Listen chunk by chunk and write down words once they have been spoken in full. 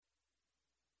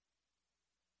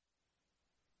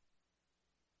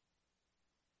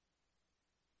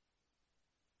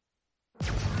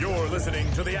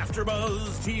listening to the AfterBuzz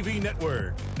TV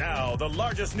network. Now, the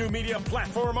largest new media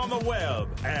platform on the web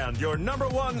and your number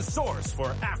one source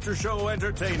for after-show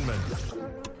entertainment.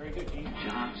 Very good, Dean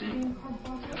Johnson.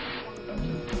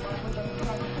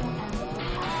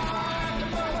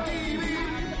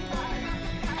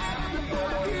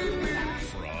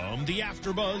 From the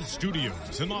AfterBuzz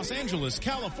Studios in Los Angeles,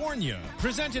 California,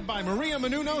 presented by Maria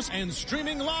Menounos and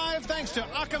streaming live thanks to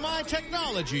Akamai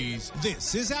Technologies.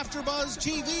 This is AfterBuzz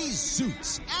TV's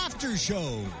Suits After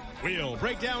Show. We'll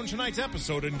break down tonight's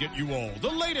episode and get you all the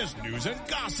latest news and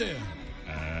gossip.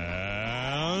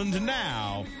 And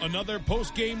now, another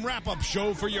post-game wrap-up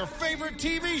show for your favorite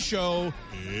TV show.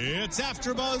 It's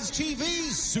AfterBuzz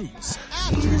TV's Suits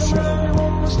After Show.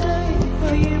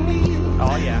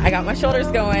 Oh, yeah. I got my shoulders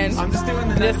going. I'm just doing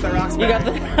the Roxbury. You got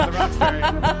the Roxbury.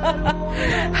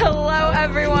 Hello,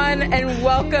 everyone, and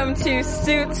welcome to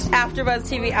Suits AfterBuzz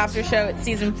TV After Show. It's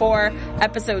Season 4,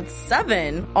 Episode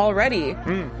 7 already.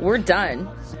 We're done.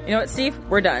 You know what, Steve?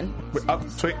 We're done. Oh,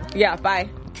 sweet. Yeah, bye.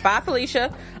 Bye,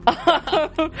 Felicia.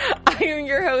 I am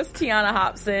your host, Tiana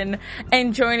Hobson,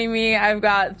 and joining me, I've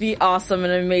got the awesome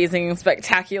and amazing and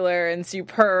spectacular and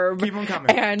superb. Keep them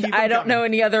coming. And Keep I 'em don't coming. know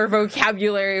any other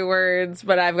vocabulary words,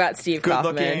 but I've got Steve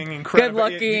Kaufman. Good looking, incredible.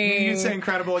 Good looking. You say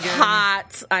incredible again.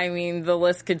 Hot. I mean, the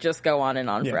list could just go on and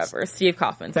on forever. Steve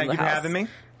Kaufman's in Thank the you for house. having me.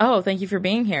 Oh, thank you for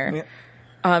being here. Yeah.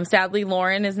 Sadly,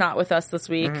 Lauren is not with us this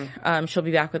week. She'll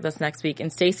be back with us next week.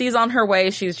 And Stacy's on her way.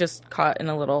 She's just caught in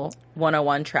a little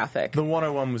 101 traffic. The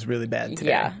 101 was really bad today.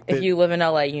 Yeah. If you live in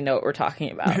LA, you know what we're talking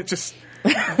about. It just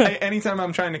anytime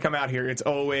I'm trying to come out here, it's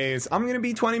always I'm going to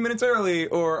be 20 minutes early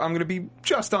or I'm going to be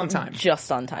just on time.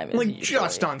 Just on time. Is Like usually,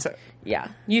 just on time. Yeah.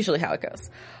 Usually how it goes.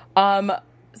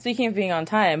 Speaking of being on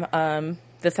time,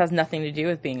 this has nothing to do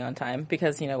with being on time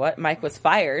because you know what? Mike was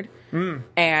fired.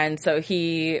 And so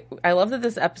I love that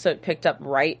this episode picked up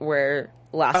right where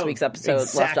last week's episode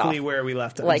left off. Exactly where we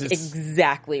left it. Like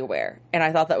exactly where. And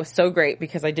I thought that was so great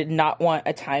because I did not want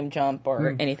a time jump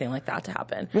or anything like that to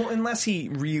happen. Well, unless he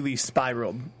really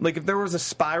spiraled. Like if there was a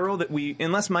spiral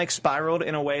unless Mike spiraled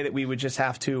in a way that we would just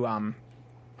have to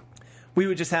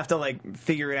like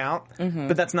figure it out.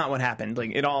 But that's not what happened.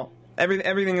 Like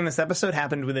everything in this episode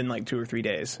happened within like 2 or 3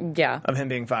 days. Yeah. Of him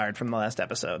being fired from the last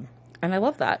episode. And I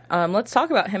love that. Let's talk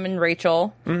about him and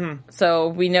Rachel. So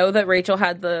we know that Rachel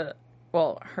had not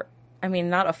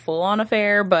a full-on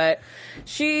affair, but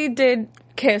she did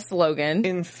kiss Logan.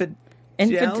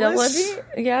 Infidelity?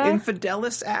 Yeah.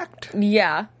 Infidelis act?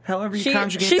 Yeah. However you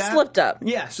conjugate she that. slipped up.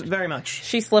 Yes, very much.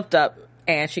 She slipped up,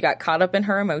 and she got caught up in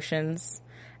her emotions.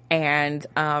 And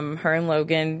her and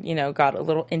Logan, got a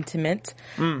little intimate.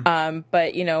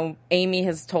 But, Amy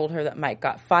has told her that Mike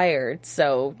got fired.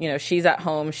 So, she's at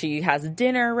home. She has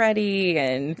dinner ready.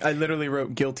 And I literally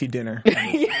wrote guilty dinner.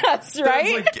 yes,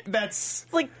 right? That's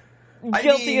like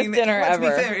guiltiest dinner let's ever.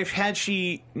 Let's be fair. Had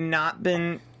she not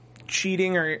been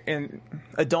cheating or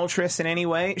adulterous in any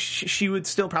way, she would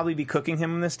still probably be cooking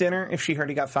him this dinner if she heard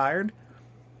he got fired.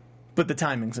 But the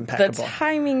timing's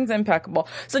impeccable.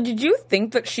 So did you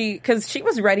think that because she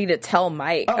was ready to tell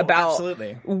Mike about...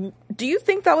 absolutely. Do you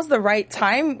think that was the right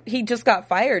time? He just got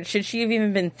fired. Should she have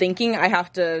even been thinking, I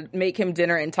have to make him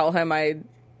dinner and tell him I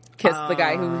kissed the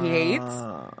guy who he hates?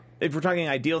 If we're talking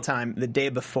ideal time, the day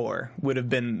before would have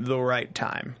been the right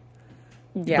time.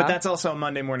 Yeah. But that's also a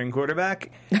Monday morning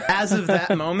quarterback. As of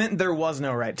that moment, there was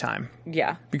no right time.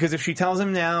 Yeah. Because if she tells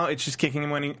him now, it's just kicking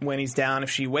him when he's down. If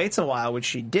she waits a while, which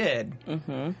she did,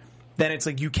 then it's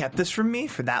like, you kept this from me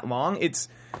for that long?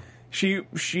 She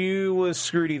was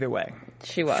screwed either way.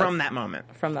 She was. From that moment.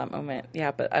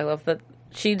 Yeah, but I love that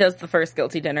she does the first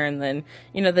guilty dinner, and then,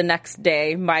 the next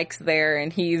day, Mike's there,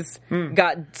 and he's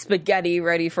got spaghetti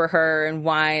ready for her and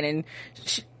wine, and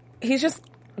he's just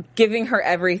giving her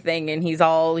everything, and he's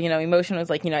all, emotional.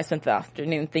 It's like, I spent the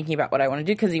afternoon thinking about what I want to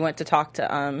do, because he went to talk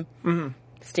to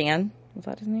Stan. Was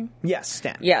that his name? Yes,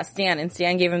 Stan. Yeah, Stan. And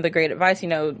Stan gave him the great advice,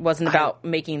 it wasn't about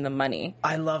making the money.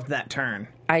 I loved that turn.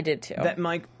 I did too. That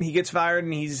Mike, he gets fired,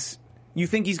 and you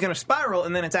think he's going to spiral,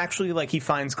 and then it's actually like he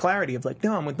finds clarity of like,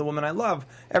 no, I'm with the woman I love.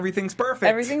 Everything's perfect.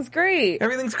 Everything's great.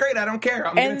 I don't care.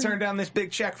 I'm going to turn down this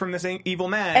big check from this evil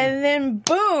man. And then,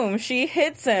 boom, she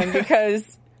hits him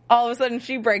because... all of a sudden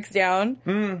she breaks down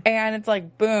and it's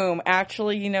like, boom,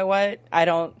 actually, you know what? I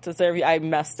don't deserve you. I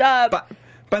messed up. But,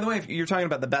 by the way, if you're talking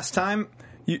about the best time,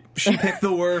 she picked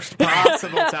the worst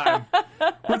possible time.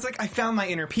 Where it's like, I found my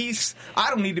inner peace. I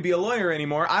don't need to be a lawyer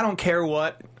anymore. I don't care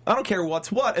what's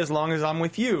what as long as I'm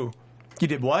with you. You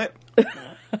did what?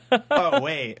 Oh,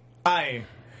 wait.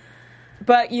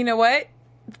 But you know what?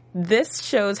 This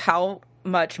shows how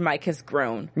much Mike has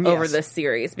grown over this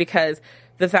series because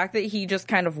the fact that he just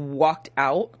kind of walked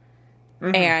out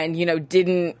and, you know,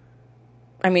 didn't,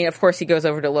 I mean, of course he goes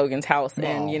over to Logan's house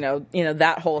and, you know,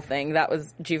 that whole thing, that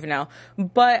was juvenile.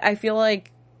 But I feel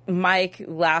like Mike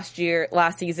last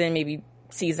season, maybe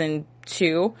season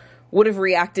 2, would have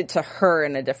reacted to her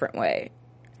in a different way.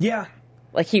 Yeah.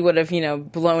 Like, he would have, you know,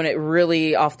 blown it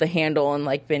really off the handle and,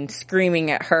 like, been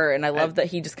screaming at her. And I love that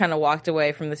he just kind of walked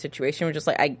away from the situation. We're just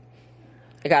like, I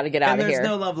got to get out of here. And there's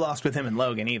no love lost with him and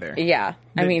Logan either. Yeah.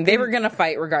 I mean, they were going to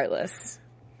fight regardless.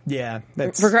 Yeah.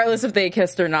 Regardless if they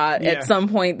kissed or not, at some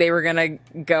point they were going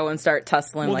to go and start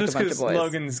tussling like a bunch of boys.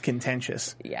 Logan's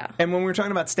contentious. Yeah. And when we were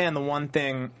talking about Stan, the one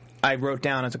thing I wrote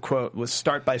down as a quote was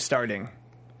start by starting.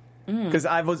 Because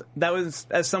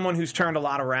as someone who's turned a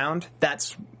lot around,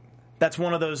 that's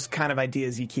one of those kind of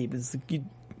ideas you keep. Is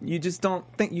you just don't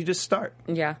think, you just start.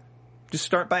 Yeah. Just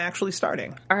start by actually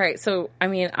starting. All right. So, I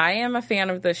mean, I am a fan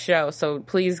of this show, so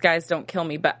please, guys, don't kill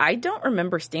me. But I don't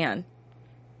remember Stan.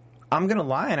 I'm going to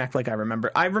lie and act like I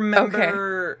remember. I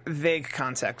remember vague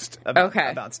context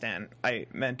about Stan. I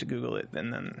meant to Google it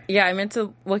and then... Yeah, I meant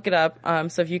to look it up.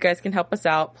 So if you guys can help us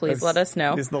out, please let us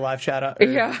know. Is the live chat up?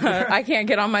 Yeah, I can't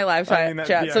get on my live chat.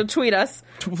 Yeah. So tweet us.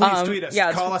 Please tweet us.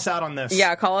 Yeah, call us out on this.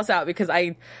 Yeah, call us out because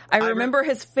I remember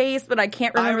his face, but I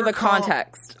can't remember the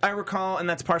context. I recall, and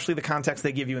that's partially the context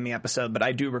they give you in the episode, but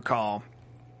I do recall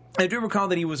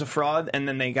that he was a fraud, and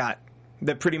then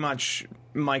that pretty much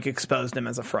Mike exposed him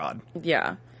as a fraud.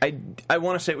 Yeah. I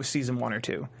want to say it was season 1 or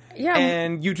 2. Yeah.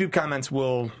 And YouTube comments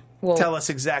will tell us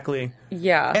exactly.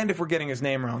 Yeah. And if we're getting his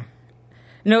name wrong.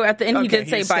 No, at the end he did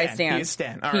say by Stan. He is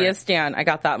Stan. All he right. is Stan. I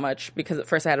got that much because at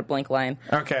first I had a blank line.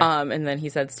 Okay. And then he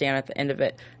said Stan at the end of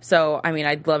it. So, I mean,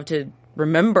 I'd love to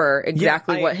remember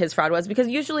exactly what his fraud was, because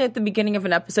usually at the beginning of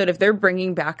an episode, if they're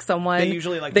bringing back someone, they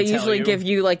usually give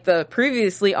you like the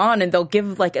previously on, and they'll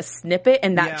give like a snippet,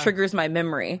 and that triggers my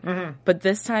memory. Mm-hmm. But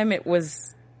this time it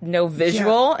was no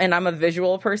visual, and I'm a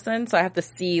visual person, so I have to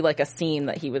see like a scene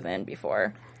that he was in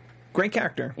before. Great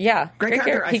character. Yeah, great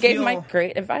character. He gave Mike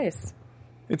great advice.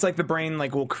 It's like the brain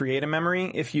will create a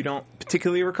memory if you don't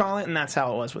particularly recall it, and that's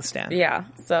how it was with Stan. Yeah.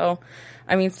 So,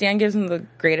 I mean, Stan gives him the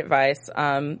great advice.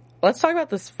 Let's talk about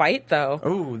this fight, though.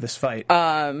 Oh, this fight.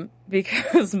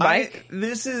 Because Mike...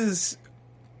 This is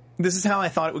how I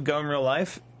thought it would go in real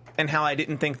life, and how I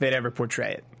didn't think they'd ever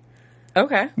portray it.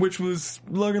 Okay. Which was,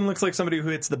 Logan looks like somebody who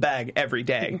hits the bag every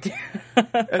day.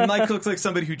 And Mike looks like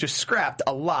somebody who just scrapped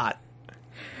a lot.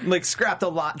 Scrapped a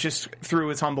lot just through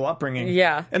his humble upbringing.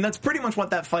 Yeah. And that's pretty much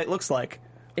what that fight looks like.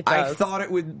 It does.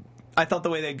 I thought the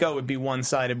way they'd go would be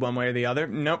one-sided one way or the other.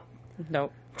 Nope.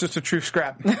 Just a true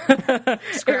scrap.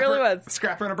 It really was.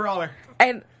 Scrapper and a brawler.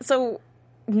 And so,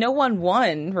 no one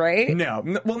won, right? No.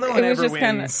 Well, no one ever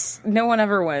wins. No one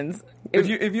ever wins. If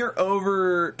you're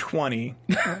over 20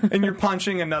 and you're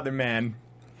punching another man,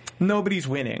 nobody's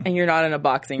winning. And you're not in a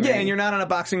boxing ring. Yeah, and you're not in a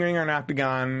boxing ring or an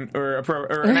octagon or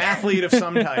an athlete of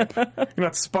some type. You're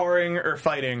not sparring or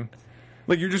fighting.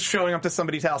 You're just showing up to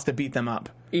somebody's house to beat them up.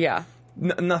 Yeah.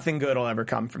 Nothing good will ever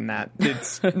come from that.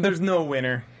 There's no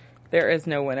winner. There is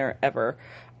no winner ever.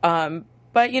 But,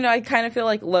 I kind of feel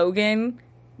like Logan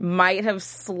might have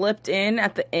slipped in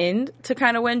at the end to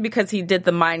kind of win, because he did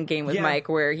the mind game with Mike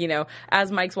where,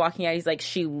 as Mike's walking out, he's like,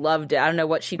 she loved it. I don't know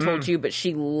what she told you, but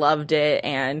she loved it.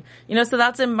 And, so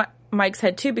that's in Mike's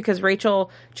head too, because Rachel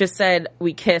just said,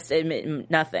 we kissed, admit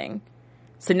nothing.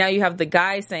 So now you have the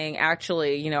guy saying,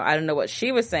 actually, I don't know what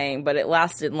she was saying, but it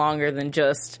lasted longer than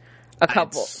just a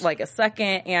couple, a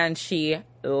second, and she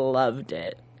loved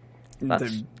it.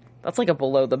 That's like a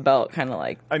below the belt kind of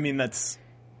like. I mean, it's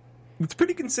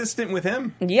pretty consistent with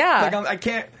him. Yeah.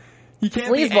 You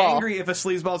can't be angry if a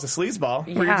sleazeball is a sleazeball.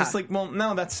 Where you're just like, well,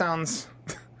 no, that sounds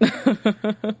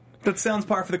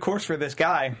par for the course for this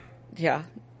guy. Yeah.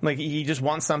 He just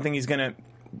wants something, he's gonna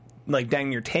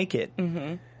dang near take it. Mm-hmm.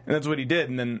 And that's what he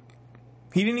did. And then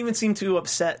he didn't even seem too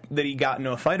upset that he got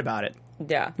into a fight about it.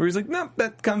 Yeah. Where he's like, no,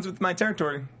 that comes with my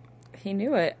territory. He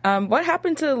knew it. What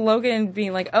happened to Logan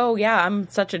being like, oh yeah, I'm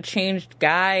such a changed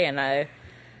guy and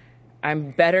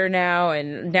I'm better now,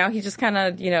 and now he's just kind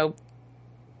of,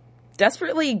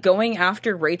 desperately going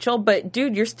after Rachel, but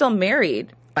dude, you're still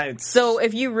married. So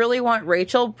if you really want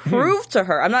Rachel, prove to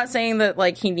her. I'm not saying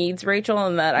that he needs Rachel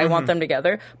and that I want them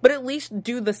together, but at least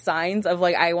do the signs of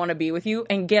I want to be with you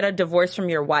and get a divorce from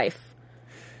your wife.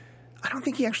 I don't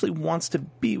think he actually wants to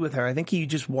be with her. I think he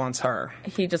just wants her.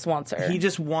 He just wants her. He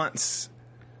just wants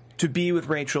to be with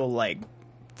Rachel,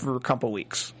 for a couple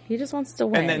weeks. He just wants to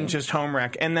win. And then just home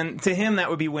wreck. And then to him, that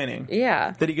would be winning.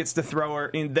 Yeah. That he gets to throw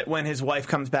her, that when his wife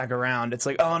comes back around, it's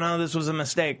like, oh no, this was a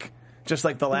mistake. just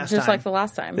like the last Just time. like the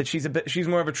last time. That she's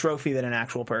more of a trophy than an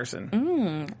actual person.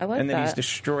 I like And then that. he's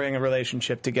destroying a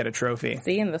relationship to get a trophy.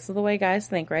 See, and this is the way guys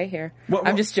think right here. Well,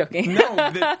 I'm just joking. No,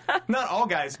 not all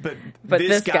guys, but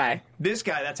this guy. guy. This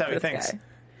guy, that's how he This thinks. guy.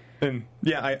 And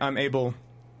yeah, I'm able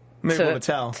to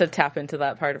tell. To tap into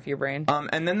that part of your brain.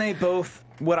 And then they both.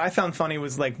 What I found funny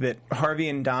was like that Harvey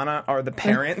and Donna are the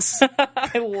parents.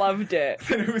 I loved it.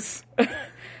 It was.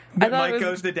 thought Mike it was-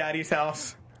 goes to Daddy's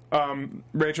house.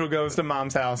 Rachel goes to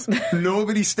Mom's house.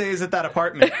 Nobody stays at that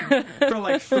apartment for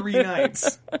like 3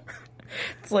 nights.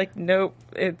 It's like, nope,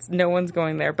 no one's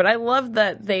going there. But I love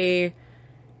that they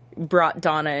brought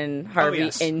Donna and Harvey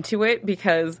yes. into it,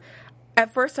 because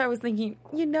at first I was thinking,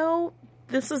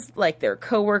 this is like their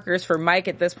coworkers. For Mike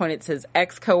at this point, it's his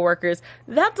ex-coworkers.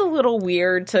 That's a little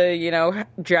weird to,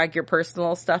 drag your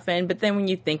personal stuff in. But then when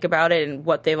you think about it and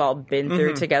what they've all been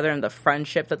through together and the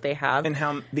friendship that they have. And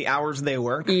how the hours they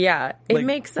work. Yeah, it Like,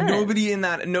 makes sense. Nobody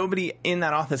in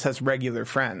that office has regular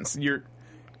friends. You're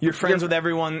friends with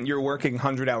everyone you're working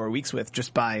 100-hour weeks with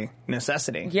just by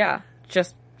necessity. Yeah,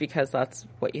 just because that's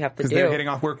what you have to do. Because they're getting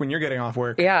off work when you're getting off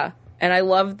work. Yeah, and I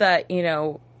love that,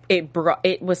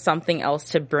 it was something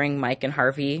else to bring Mike and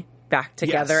Harvey back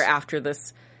together Yes. after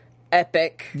this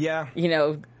epic, Yeah.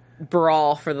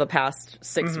 brawl for the past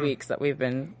 6 weeks that we've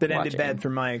been That watching. ended bad for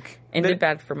Mike. Ended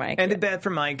bad for Mike. Ended bad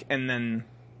for Mike, and then,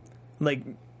 like,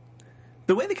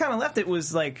 the way they kind of left it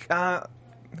was like,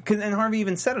 and Harvey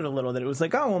even said it a little, that it was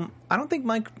like, oh, well, I don't think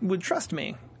Mike would trust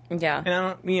me. Yeah. And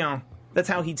I don't, that's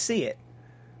how he'd see it.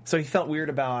 So he felt weird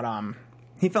about,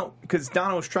 because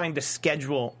Donna was trying to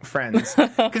schedule friends.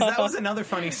 Because that was another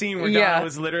funny scene where Yeah. Donna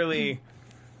was literally,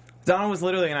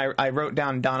 and I wrote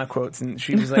down Donna quotes, and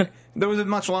she was like, there was a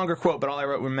much longer quote, but all I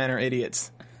wrote were men are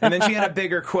idiots. And then she had a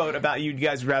bigger quote about you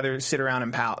guys rather sit around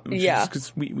and pout. Yeah.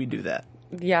 Because we do that.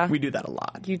 Yeah. We do that a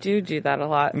lot. You do that a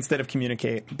lot. Instead of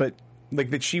communicate. But,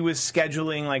 like, that she was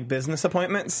scheduling, like, business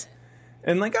appointments.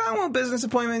 And, like, oh, well, business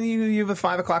appointment, you have a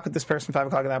 5 o'clock with this person, 5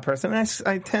 o'clock with that person. And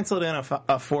I penciled in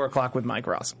a 4 o'clock with Mike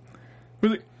Ross.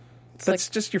 Really? That's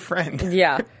just your friend.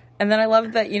 Yeah. And then I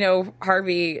love that,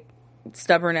 Harvey,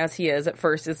 stubborn as he is at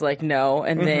first, is like, no.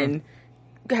 And then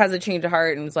has a change of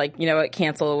heart and is like, you know what,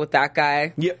 cancel with that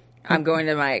guy. Yep. I'm going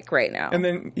to Mike right now. And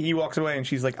then he walks away and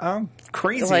she's like, oh,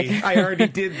 crazy. Like- I already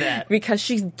did that. Because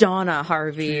she's Donna,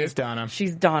 Harvey. She is Donna.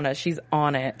 She's Donna. She's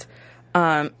on it.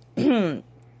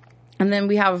 And then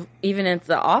we have, even at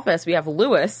the office, we have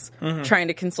Lewis trying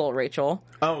to console Rachel.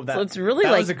 Oh, so it's really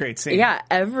that like, was a great scene. Yeah,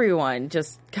 everyone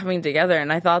just coming together.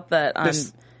 And I thought that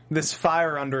This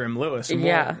fire under him, Lewis. And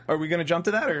Yeah. Are we going to jump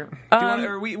to that, or do you want?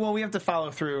 Or we have to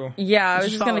follow through. yeah, I Let's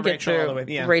was just going to get Rachel all through the way.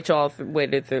 Yeah. Rachel all the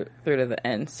way through to the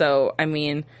end. So, I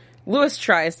mean, Lewis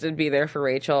tries to be there for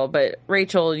Rachel, but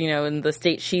Rachel, in the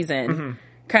state she's in,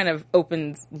 kind of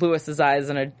opens Lewis's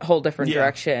eyes in a whole different Yeah.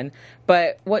 direction.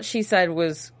 But what she said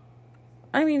was,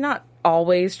 I mean, not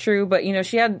always true, but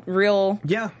she had real.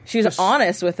 Yeah, she was just-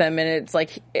 honest with him, and it's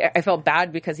like I felt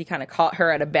bad because he kind of caught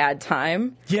her at a bad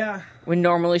time. Yeah. When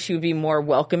normally she would be more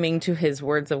welcoming to his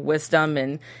words of wisdom,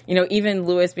 and even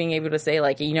Lewis being able to say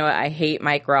like, I hate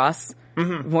Mike Ross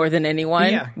more than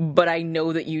anyone, Yeah. but I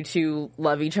know that you two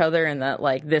love each other, and that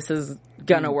like this is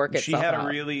gonna work She itself had out. a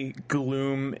really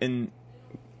gloom and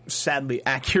sadly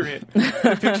accurate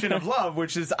depiction of love,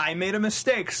 which is I made a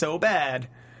mistake so bad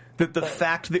that the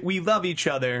fact that we love each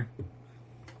other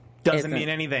doesn't Isn't. mean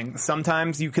anything.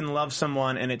 Sometimes you can love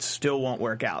someone and it still won't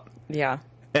work out. Yeah,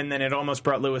 And then it almost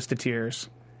brought Lewis to tears.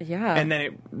 yeah, And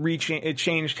then it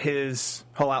changed his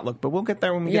whole outlook. But we'll get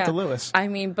there when we get to Lewis. I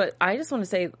mean, but I just want to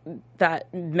say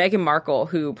that Meghan Markle,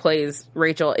 who plays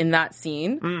Rachel in that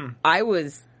scene, I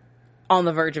was on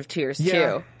the verge of tears Yeah.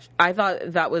 too. I thought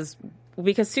that was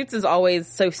because Suits is always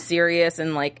so serious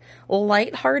and like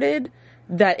lighthearted,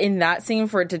 that in that scene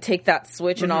for it to take that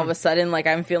switch and all of a sudden like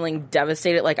I'm feeling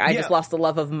devastated, like I just Yeah. lost the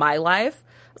love of my life.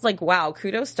 It's like, wow,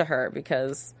 kudos to her,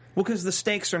 because Well, because the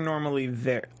stakes are normally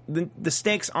the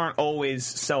stakes aren't always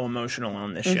so emotional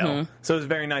on this show. So it's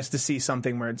very nice to see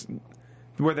something where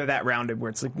they're that rounded, where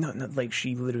it's like no, like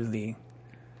she literally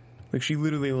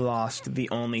lost the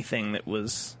only thing that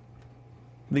would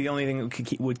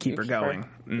keep her going.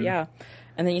 Yeah.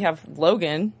 And then you have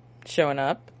Logan showing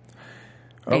up.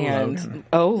 Logan.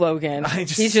 Logan. I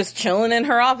just- He's just chilling in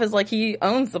her office like he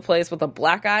owns the place with a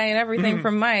black eye and everything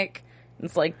from Mike.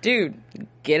 It's like, dude,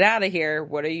 get out of here.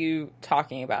 What are you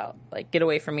talking about? Like, get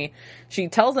away from me. She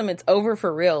tells him it's over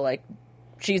for real. Like,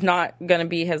 she's not going to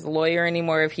be his lawyer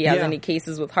anymore. If he has Yeah. any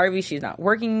cases with Harvey, she's not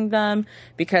working them,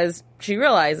 because she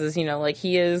realizes, like,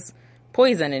 he is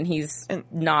poison, and he's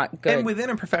not good. And within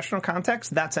a professional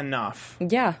context, that's enough.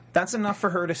 Yeah. That's enough for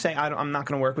her to say, I'm not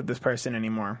going to work with this person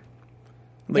anymore.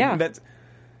 Like, Yeah. That's,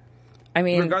 I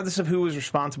mean, regardless of who was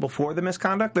responsible for the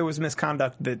misconduct, there was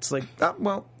misconduct that's like, oh,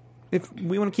 well, if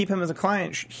we want to keep him as a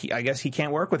client, I guess he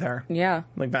can't work with her. yeah.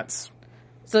 Like, that's...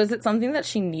 So is it something that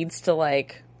she needs to,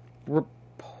 like,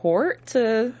 report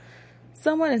to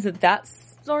someone? Is it that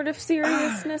sort of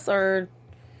seriousness, or...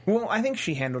 Well, I think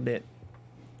she handled it.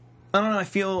 I don't know, I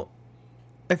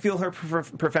feel her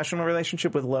professional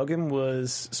relationship with Logan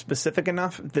was specific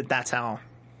enough that that's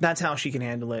how she can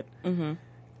handle it. Mm-hmm.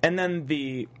 And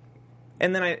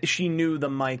then she knew the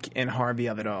Mike and Harvey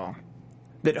of it all.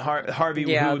 That Harvey,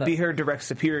 who would be her direct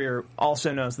superior,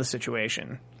 also knows the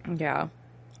situation. Yeah.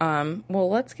 Well,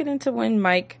 let's get into when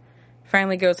Mike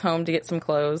finally goes home to get some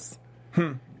clothes.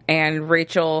 And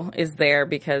Rachel is there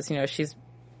because, she's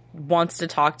wants to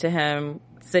talk to him,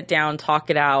 sit down, talk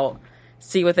it out,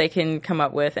 see what they can come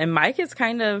up with. And Mike is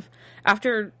kind of,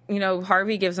 after,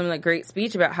 Harvey gives him a great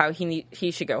speech about how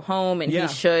he should go home and he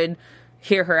should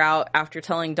hear her out after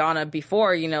telling Donna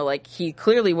before, he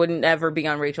clearly wouldn't ever be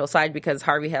on Rachel's side because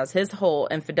Harvey has his whole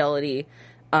infidelity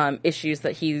issues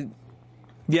that he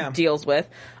deals with.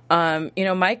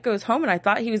 Mike goes home, and I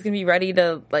thought he was going to be ready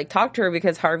to, talk to her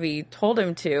because Harvey told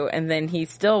him to, and then he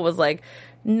still was like,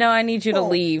 no, I need you to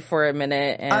leave for a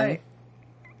minute. And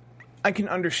I can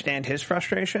understand his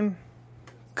frustration,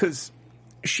 because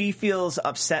she feels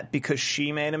upset because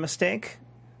she made a mistake,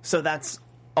 so that's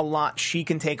a lot she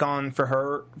can take on for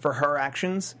her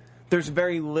actions. There's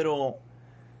very little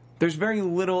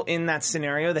in that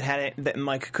scenario that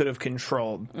Mike could have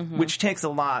controlled, which takes a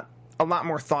lot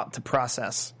more thought to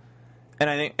process. And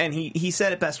I think, and he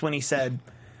said it best when he said,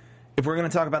 if we're going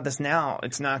to talk about this now,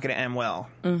 it's not going to end well.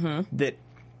 That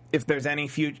if there's any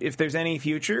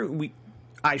future,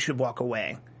 I should walk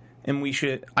away, and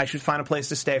I should find a place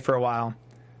to stay for a while,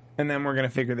 and then we're going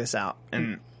to figure this out.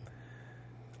 And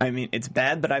I mean, it's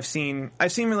bad, but I've seen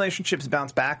relationships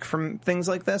bounce back from things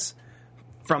like this,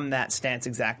 from that stance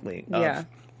exactly. I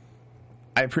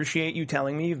appreciate you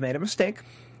telling me you've made a mistake.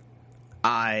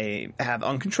 I have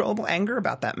uncontrollable anger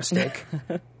about that mistake.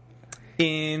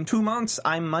 In 2 months,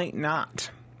 I might not.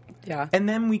 Yeah. And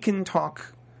then we can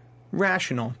talk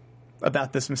rational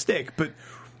about this mistake. But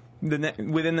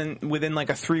within like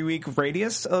a 3-week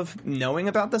radius of knowing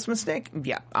about this mistake,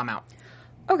 I'm out.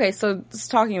 Okay, so just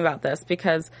talking about this,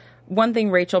 because one thing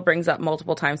Rachel brings up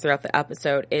multiple times throughout the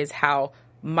episode is how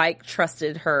Mike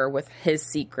trusted her with his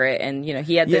secret, and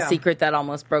he had this secret that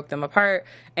almost broke them apart,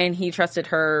 and he trusted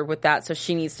her with that, so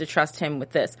she needs to trust him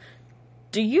with this.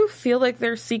 Do you feel like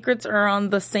their secrets are on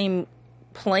the same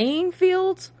playing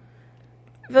field?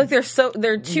 I feel like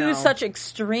they're two such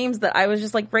extremes that I was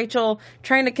just like, Rachel,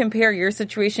 trying to compare your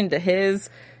situation to his,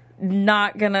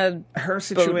 not gonna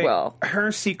bode well.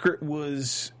 Her secret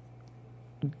was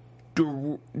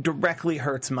directly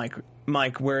hurts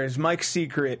Mike, whereas Mike's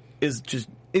secret is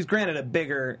granted a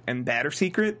bigger and badder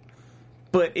secret,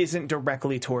 but isn't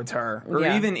directly towards her, or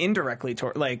even indirectly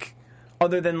toward,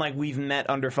 other than we've met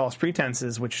under false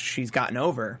pretenses, which she's gotten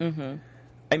over.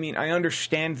 I mean, I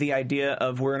understand the idea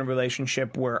of we're in a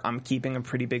relationship where I'm keeping a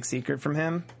pretty big secret from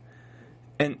him,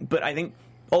 but I think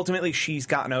ultimately she's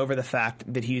gotten over the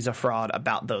fact that he's a fraud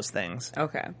about those things.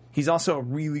 Okay. He's also a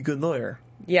really good lawyer.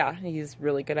 Yeah, he's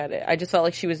really good at it. I just felt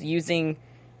like she was using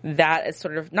that as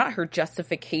sort of not her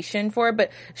justification for it,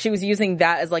 but she was using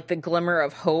that as the glimmer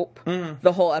of hope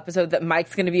the whole episode, that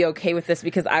Mike's going to be okay with this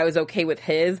because I was okay with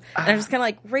his. And I'm just kind of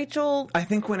like, Rachel, I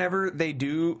think whenever they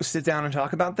do sit down and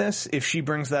talk about this, if she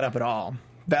brings that up at all,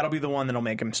 that'll be the one that'll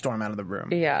make him storm out of the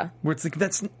room. Yeah, where it's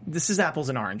this is apples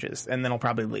and oranges, and then he'll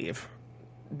probably leave.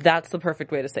 That's the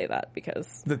perfect way to say that, because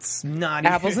that's not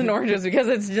apples and oranges, because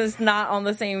it's just not on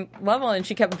the same level. And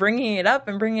she kept bringing it up,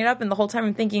 and the whole time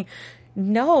I'm thinking,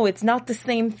 no, it's not the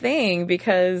same thing,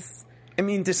 because I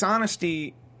mean,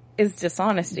 dishonesty is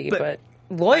dishonesty, but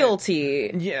loyalty,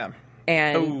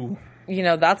 and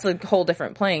that's a whole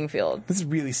different playing field. This is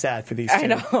really sad for these two. I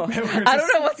know. I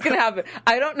don't know what's going to happen.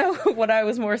 I don't know what I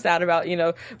was more sad about.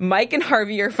 Mike and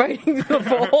Harvey are fighting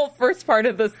the whole first part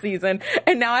of the season,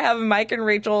 and now I have Mike and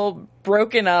Rachel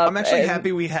broken up. I'm actually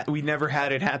happy we never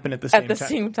had it happen at the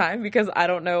same time, because I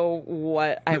don't know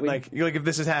what I would... Like if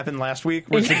this has happened last week,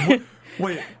 where it's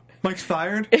wait, Mike's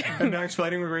fired, and now he's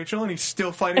fighting with Rachel, and he's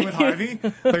still fighting with Harvey?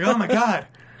 Oh my God.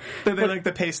 They like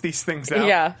to pace these things out.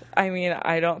 Yeah, I mean,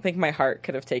 I don't think my heart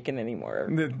could have taken any more.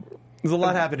 There's a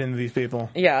lot happening to these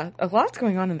people. Yeah, a lot's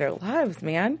going on in their lives,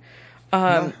 man.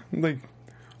 And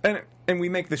we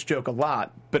make this joke a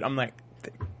lot, but I'm like,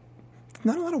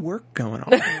 not a lot of work going on.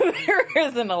 There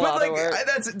isn't a lot of work.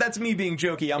 That's me being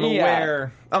jokey. Yeah.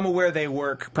 I'm aware they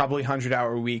work probably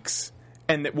 100-hour weeks,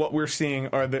 and that what we're seeing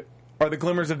are the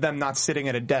glimmers of them not sitting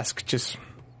at a desk just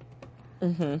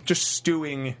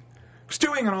stewing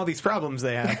on all these problems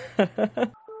they have.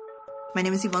 My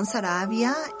name is Yvonne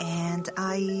Saravia, and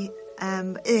I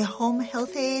am a home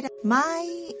health aide.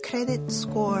 My credit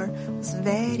score was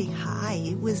very high.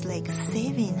 It was like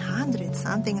 700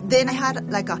 something. Then I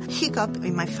had like a hiccup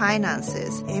in my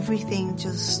finances. Everything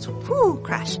just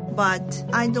crashed. But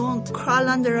I don't crawl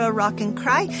under a rock and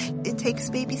cry. It takes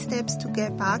baby steps to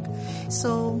get back.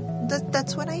 So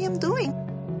that's what I am doing.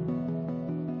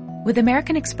 With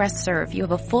American Express Serve, you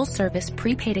have a full-service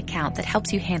prepaid account that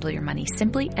helps you handle your money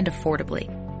simply and affordably.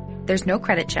 There's no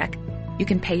credit check. You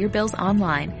can pay your bills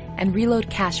online and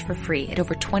reload cash for free at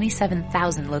over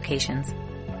 27,000 locations.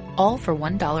 All for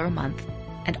 $1 a month,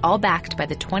 and all backed by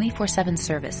the 24/7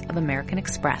 service of American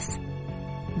Express.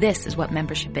 This is what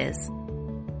membership is.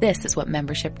 This is what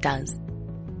membership does.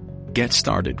 Get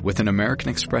started with an American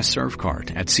Express Serve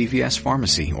card at CVS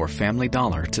Pharmacy or Family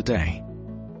Dollar today.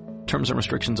 Terms and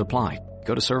restrictions apply.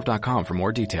 Go to serve.com for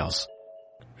more details.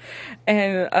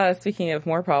 And speaking of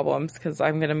more problems, because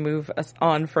I'm going to move us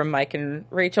on from Mike and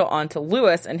Rachel on to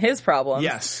Lewis and his problems.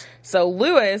 Yes. So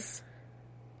Lewis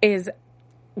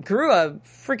grew a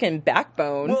freaking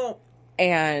backbone. Well,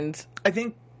 and I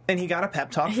think, and he got a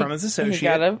pep talk from his associate. He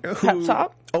got a pep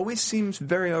talk. Always seems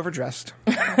very overdressed.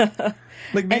 I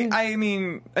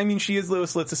mean, she is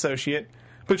Lewis Litt's associate,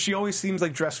 but she always seems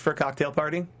like dressed for a cocktail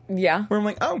party. Yeah. Where I'm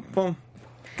like, oh, well,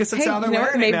 guess that's how they're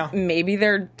wearing it now. Maybe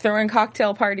they're throwing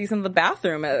cocktail parties in the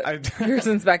bathroom at Cruise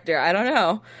Inspector. I don't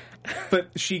know. But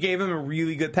she gave him a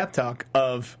really good pep talk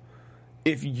of,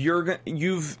 if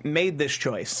you've made this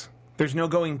choice, there's no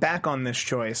going back on this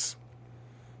choice.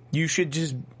 You should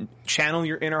just channel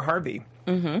your inner Harvey.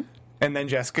 Mm-hmm. And then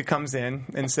Jessica comes in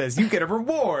and says, you get a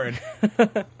reward.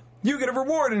 You get a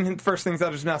reward. And the first thing's out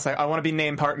of his mouth, like, I want to be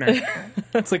named partner.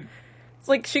 It's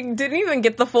like she didn't even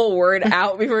get the full word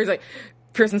out before he's like,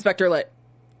 Cruise Inspector Litt.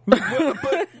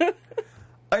 But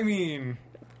I mean,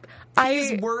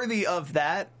 he's worthy of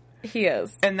that. He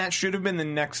is. And that should have been the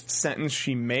next sentence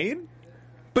she made.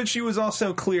 But she was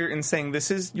also clear in saying,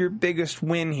 this is your biggest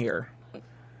win here.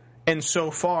 And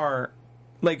so far,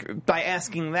 like, by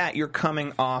asking that, you're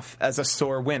coming off as a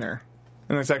sore winner.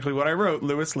 And that's actually what I wrote.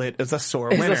 Lewis Litt is a sore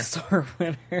winner. Is a sore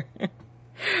winner.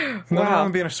 Nothing wrong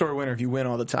with being a sore winner if you win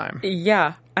all the time.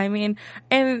 Yeah. I mean,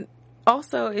 and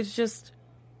also, it's just,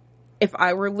 if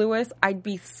I were Lewis, I'd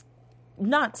be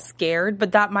not scared,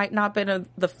 but that might not have been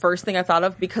the first thing I thought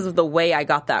of because of the way I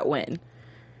got that win.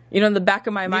 You know, in the back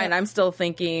of my mind, I'm still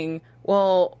thinking,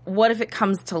 well, what if it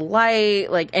comes to light?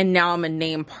 Like, and now I'm a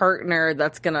named partner.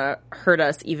 That's going to hurt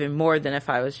us even more than if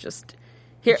I was just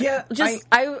here. Yeah,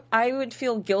 I would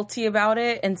feel guilty about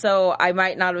it. And so I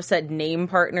might not have said name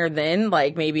partner then,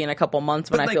 like maybe in a couple months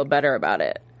when I feel better about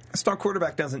it. A star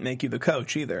quarterback doesn't make you the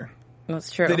coach either.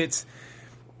 That's true.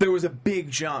 There was a big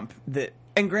jump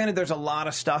and granted, there's a lot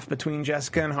of stuff between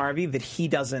Jessica and Harvey that he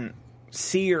doesn't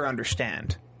see or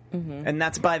understand. Mm-hmm. And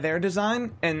that's by their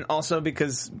design, and also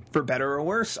because, for better or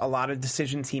worse, a lot of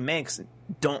decisions he makes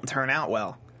don't turn out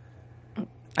well.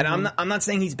 And I'm not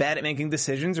saying he's bad at making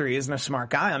decisions or he isn't a smart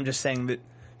guy. I'm just saying that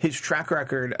his track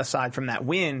record, aside from that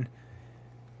win,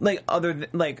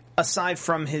 aside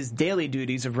from his daily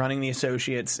duties of running the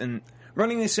associates and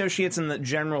the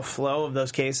general flow of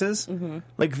those cases, mm-hmm.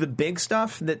 like the big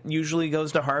stuff that usually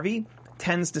goes to Harvey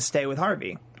tends to stay with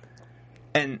Harvey.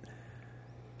 And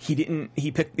he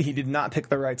did not pick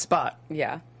the right spot.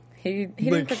 Yeah. He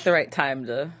didn't pick the right time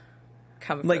to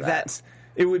come for that.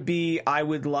 It would be, I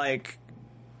would like,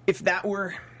 if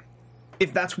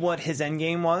that's what his end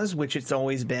game was, which it's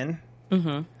always been,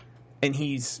 mm-hmm. and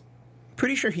he's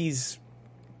pretty sure he's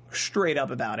straight up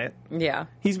about it. Yeah.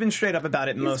 He's been straight up about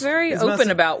it. He's very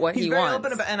open about what he wants. He's very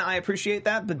open about, and I appreciate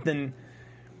that, but then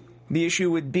the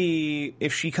issue would be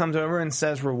if she comes over and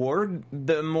says reward,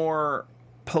 the more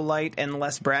polite and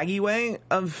less braggy way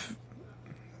of,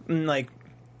 like,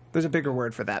 there's a bigger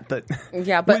word for that, but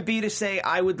would be to say,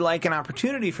 I would like an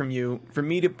opportunity from you for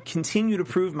me to continue to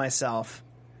prove myself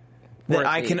that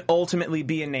I can ultimately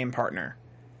be a named partner.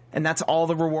 And that's all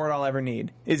the reward I'll ever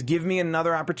need, is give me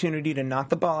another opportunity to knock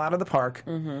the ball out of the park,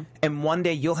 mm-hmm. and one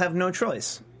day you'll have no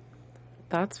choice.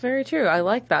 That's very true. I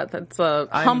like that. That's a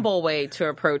humble way to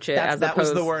approach it. That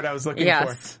was the word I was looking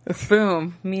for.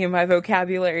 Boom. Me and my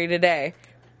vocabulary today.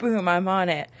 Boom, I'm on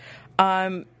it.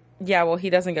 Well, he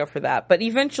doesn't go for that. But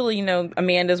eventually,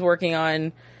 Amanda's working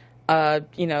on,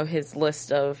 his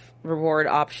list of reward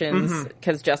options.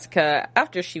 Because Jessica,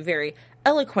 after she very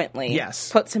eloquently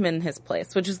Yes. puts him in his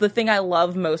place, which is the thing I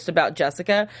love most about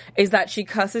Jessica, is that she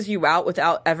cusses you out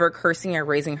without ever cursing or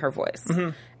raising her voice.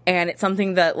 And it's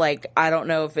something that, like, I don't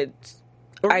know if it's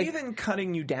Or even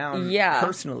cutting you down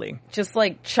personally. just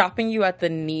like chopping you at the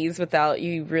knees without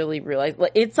you really realize.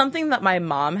 Like, it's something that my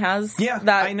mom has. Yeah,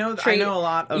 that I know trait. a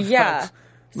lot of folks.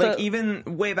 Like,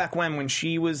 even way back when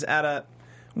she was at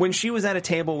a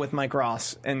table with Mike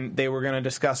Ross and they were going to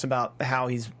discuss about how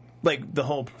he's, like, the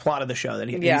whole plot of the show, that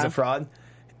he's a fraud.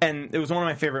 And it was one of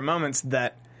my favorite moments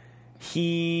that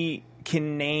he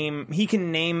can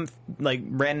name like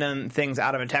random things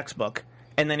out of a textbook,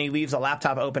 and then he leaves a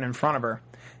laptop open in front of her.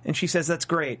 And she says, that's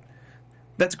great.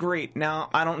 Now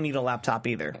I don't need a laptop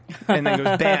either. And then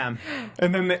goes, bam.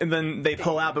 And then they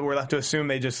pull out, but we're left to assume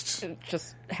they just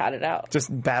had it out. Just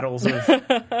battles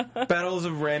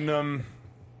of random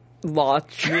law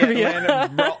trivia.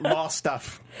 random law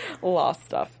stuff. Law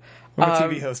stuff. I'm a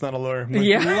TV host, not a lawyer.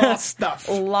 Law stuff.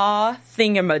 Law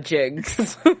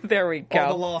thingamajigs. There we go.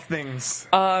 All the law things.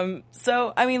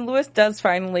 So, I mean, Lewis does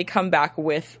finally come back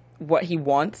with what he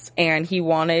wants, and he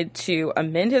wanted to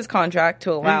amend his contract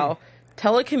to allow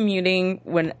telecommuting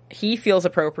when he feels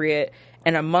appropriate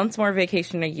and a month's more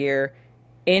vacation a year.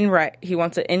 He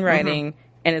wants it in writing,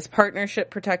 and his partnership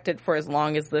protected for as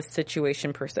long as this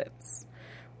situation persists.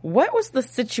 What was the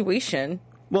situation?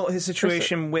 Well, his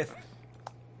situation with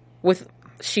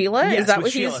Sheila? Yes, is that with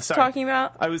what Sheila, he's talking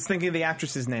about? I was thinking of the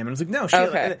actress's name, and I was like, no, Sheila.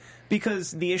 Okay.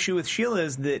 Because the issue with Sheila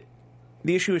is that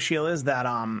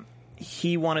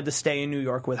he wanted to stay in New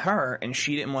York with her, and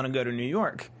she didn't want to go to New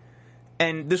York.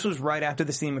 And this was right after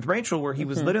the scene with Rachel, where he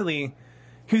was literally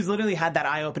had that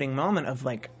eye-opening moment of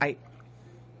like, and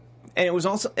it was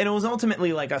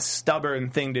ultimately like a stubborn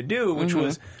thing to do, which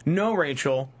was, no,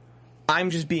 Rachel,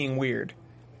 I'm just being weird.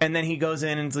 And then he goes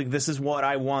in and is like, this is what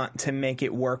I want to make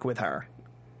it work with her.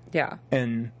 Yeah.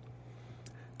 And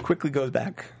quickly goes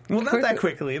back. Well, not that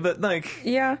quickly, but like...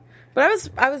 Yeah. But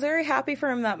I was very happy for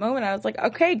him that moment. I was like,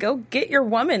 okay, go get your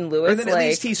woman, Lewis. Or then at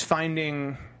least he's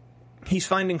finding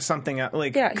something out.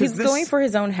 Like, yeah, he's going for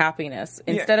his own happiness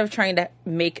instead of trying to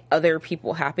make other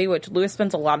people happy, which Lewis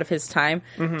spends a lot of his time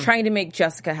trying to make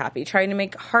Jessica happy, trying to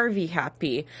make Harvey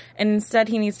happy. And instead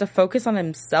he needs to focus on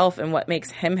himself and what makes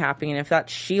him happy. And if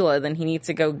that's Sheila, then he needs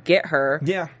to go get her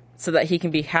so that he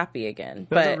can be happy again.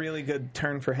 That's a really good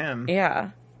turn for him. Yeah.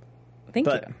 Thank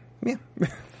you. Yeah.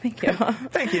 Thank you.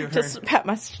 Thank you. Just pat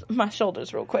my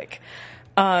shoulders real quick.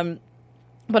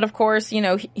 But of course, you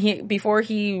know, he before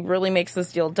he really makes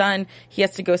this deal done, he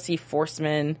has to go see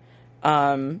Forsman,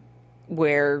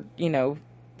 where, you know,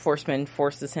 Forsman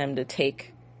forces him to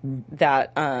take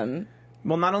that.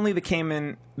 Well, not only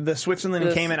the Switzerland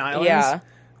and Cayman Islands,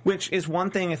 which is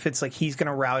one thing if it's like he's going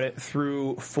to route it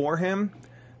through for him,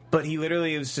 but he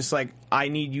literally was just like, I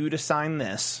need you to sign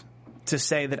this to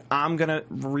say that I'm going to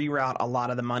reroute a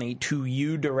lot of the money to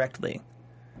you directly,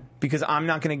 because I'm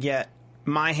not going to get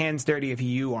my hands dirty if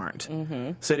you aren't.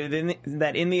 So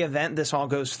that in the event this all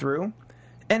goes through,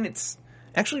 and it's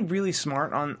actually really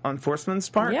smart on Forsman's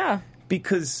part,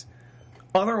 because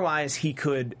otherwise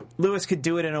Lewis could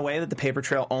do it in a way that the paper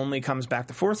trail only comes back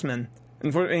to Forsman,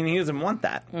 and he doesn't want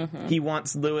that. He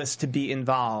wants Lewis to be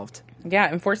involved. Yeah,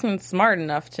 and Forsman's smart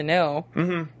enough to know,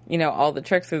 you know, all the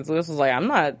tricks, because Lewis was like, I'm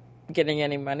not getting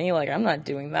any money, like, I'm not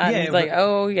doing that. And he's like,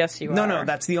 oh, yes, you are. No,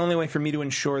 that's the only way for me to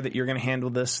ensure that you're going to handle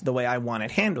this the way I want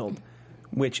it handled,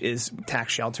 which is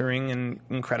tax sheltering and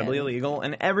incredibly illegal,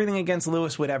 and everything against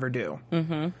Lewis would ever do.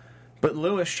 But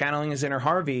Lewis channeling his inner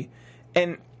Harvey,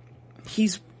 and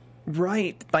he's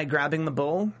right by grabbing the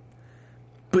bull,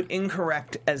 but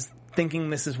incorrect as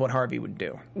thinking this is what Harvey would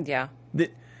do. Yeah.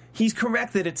 That he's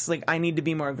correct that it's like, I need to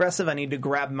be more aggressive, I need to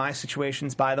grab my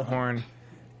situations by the horn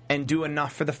and do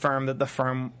enough for the firm that the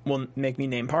firm will make me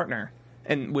name partner,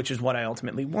 and which is what I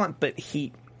ultimately want. But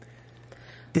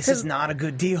this is not a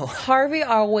good deal. Harvey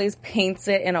always paints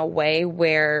it in a way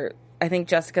where, I think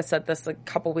Jessica said this a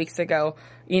couple weeks ago,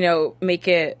 you know, make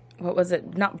it, what was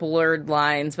it? Not blurred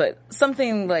lines, but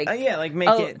something like... make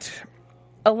it...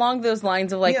 Along those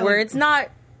lines of, where it's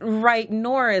not right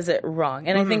nor is it wrong.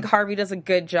 And I think Harvey does a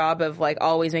good job of, like,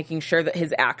 always making sure that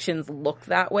his actions look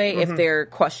that way if they're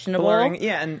questionable.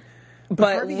 Blurring,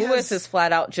 but Lewis is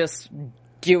flat out just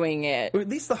doing it. Or at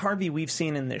least the Harvey we've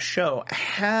seen in this show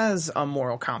has a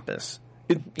moral compass.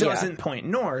 It doesn't point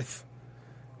north,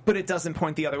 but it doesn't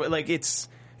point the other way. Like, it's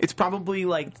probably,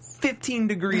 like, 15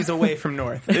 degrees away from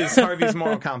north is Harvey's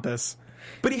moral compass.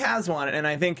 But he has one, and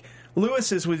I think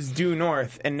Lewis's was due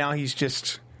north, and now he's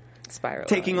just... Spiraling.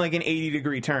 Taking like an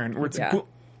 80-degree turn, where it's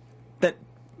that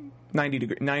 90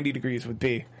 degrees would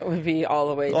be. It would be all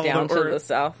the way down to the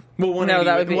south. Well, 180, no,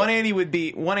 that would be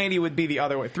 180 would be the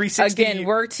other way. 360. Again,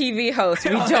 we're TV hosts.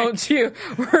 We don't do.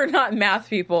 We're not math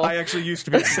people. I actually used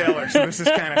to be a sailor, so this is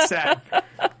kind of sad.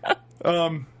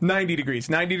 90 degrees.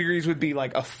 90 degrees would be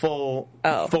like a full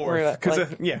fourth. Because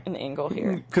an angle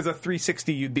here. Because a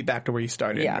 360 you'd be back to where you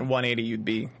started. Yeah. And 180 you'd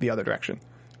be the other direction.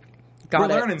 We're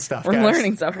learning stuff, We're guys.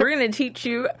 learning stuff. We're going to teach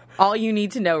you all you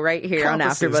need to know right here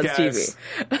Compasses, on AfterBuzz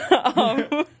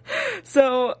TV.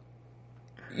 So,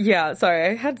 yeah, sorry.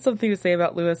 I had something to say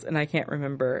about Lewis, and I can't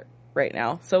remember right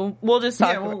now. So we'll just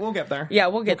talk. Yeah, we'll get there. Yeah,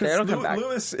 we'll get there. It'll come back.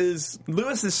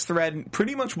 Lewis's thread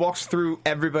pretty much walks through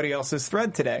everybody else's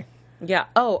thread today. Yeah.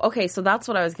 Oh, okay. So that's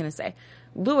what I was going to say.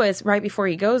 Lewis, right before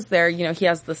he goes there, he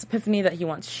has this epiphany that he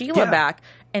wants Sheila back.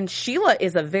 And Sheila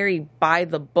is a very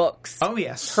by-the-books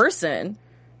person.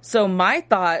 So my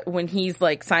thought when he's,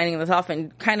 like, signing this off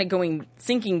and kind of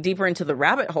sinking deeper into the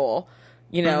rabbit hole,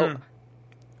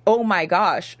 oh my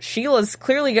gosh, Sheila's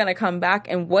clearly going to come back.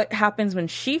 And what happens when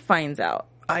she finds out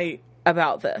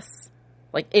about this?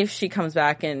 Like, if she comes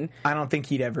back and... I don't think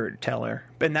he'd ever tell her.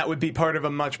 And that would be part of a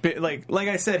much... Like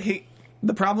I said,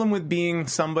 the problem with being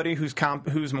somebody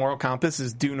whose moral compass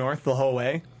is due north the whole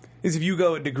way is if you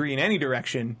go a degree in any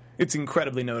direction, it's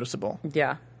incredibly noticeable.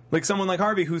 Yeah. Like someone like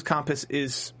Harvey whose compass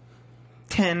is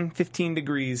 10, 15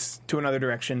 degrees to another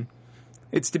direction,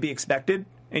 it's to be expected,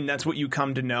 and that's what you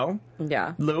come to know.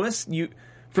 Yeah.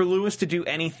 For Lewis to do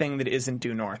anything that isn't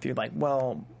due north, you're like,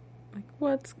 well...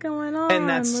 What's going on,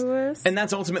 Lewis? And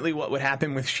that's ultimately what would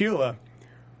happen with Sheila.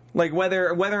 Like, whether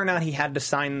or not he had to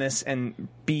sign this and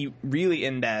be really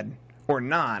in bed or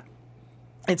not,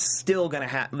 it's still going to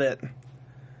happen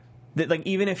that, like,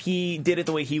 even if he did it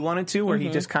the way he wanted to, where he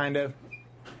just kind of...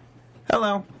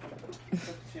 Hello. We're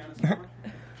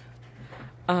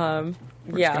just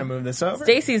going to move this over.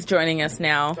 Stacy's joining us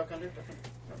now.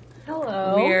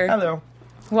 Hello. Weird. Hello.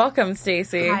 Welcome,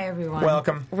 Stacy. Hi, everyone.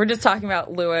 Welcome. We're just talking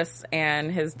about Lewis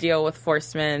and his deal with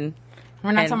Forstmann.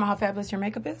 We're not talking about how fabulous your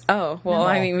makeup is? Oh, well, no.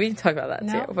 I mean, we can talk about that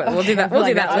too, but okay. we'll do that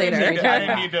later. I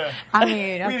didn't need to. We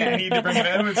didn't need to bring it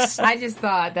in. I just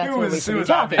thought that's what we should be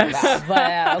talking about.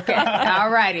 But, okay.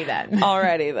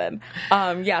 Alrighty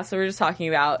then. So we're just talking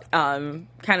about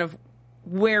kind of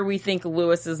where we think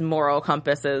Lewis's moral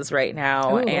compass is right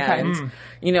now. Ooh, and,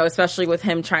 especially with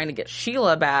him trying to get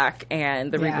Sheila back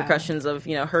and the repercussions of,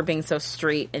 her being so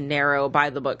straight and narrow by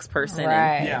the books person.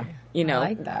 Right. And, I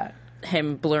like that.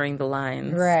 Him blurring the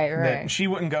lines. Right. She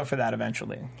wouldn't go for that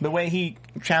eventually. The way he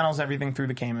channels everything through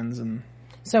the Caymans. And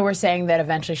so we're saying that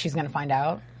eventually she's going to find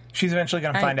out? She's eventually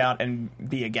going to find out and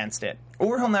be against it.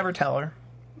 Or he'll never tell her.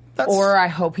 Or I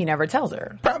hope he never tells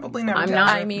her. Probably never tells her.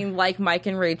 I mean, like Mike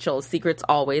and Rachel, secrets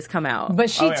always come out.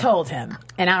 But she told him.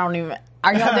 And I don't even...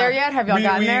 Are y'all there yet? Have y'all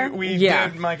gotten there? We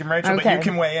did Mike and Rachel, but you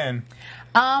can weigh in.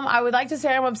 I would like to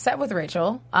say I'm upset with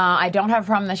Rachel. I don't have a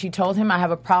problem that she told him. I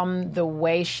have a problem the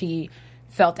way she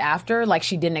felt after, like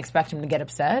she didn't expect him to get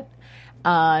upset.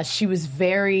 She was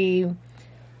very,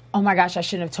 oh my gosh, I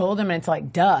shouldn't have told him. And it's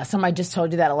like, duh, somebody just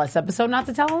told you that last episode not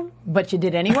to tell him, but you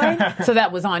did anyway. So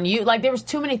that was on you. Like there was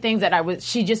too many things that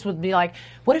she just would be like,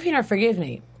 what if he never forgives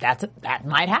me? That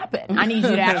might happen. I need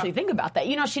you to actually think about that.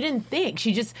 She didn't think.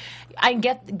 She just, I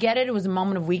get it. It was a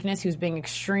moment of weakness. He was being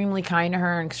extremely kind to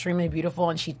her and extremely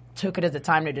beautiful, and she took it as a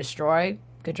time to destroy.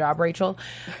 Good job, Rachel.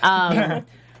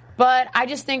 But I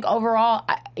just think overall,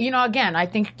 again, I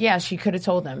think, she could have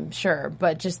told him, sure.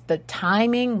 But just the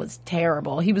timing was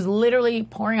terrible. He was literally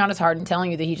pouring out his heart and telling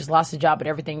you that he just lost his job, but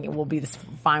everything will be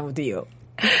fine with you.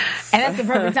 And that's the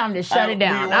perfect time to shut it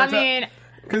down.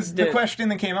 Because the question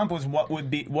that came up was what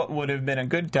would have been a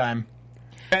good time,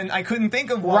 and I couldn't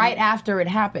think of one. Right after it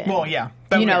happened. Well, yeah,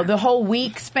 the whole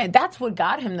week spent. That's what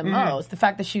got him the most. The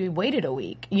fact that she waited a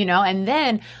week, and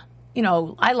then,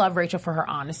 I love Rachel for her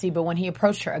honesty, but when he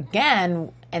approached her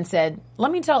again and said,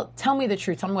 "Let me tell me the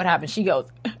truth. Tell me what happened," she goes.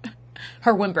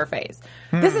 Her whimper face.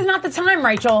 This is not the time,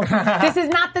 Rachel. This is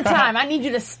not the time. I need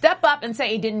you to step up and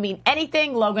say it didn't mean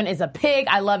anything. Logan is a pig.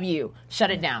 I love you.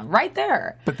 Shut it down. Right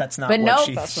there. But that's not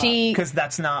because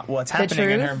that's not what's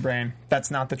happening in her brain. That's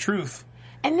not the truth.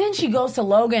 And then she goes to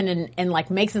Logan and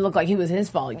like makes it look like he was his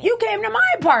fault. You came to my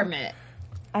apartment.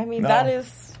 I mean, no.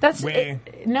 that's no.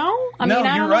 I mean,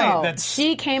 I don't know.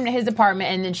 She came to his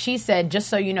apartment and then she said, "Just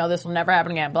so you know, this will never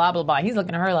happen again." Blah blah blah. He's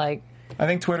looking at her like, I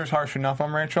think Twitter's harsh enough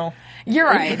on Rachel. You're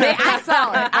right. I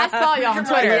saw it. I saw y'all on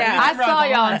Twitter. Yeah. I saw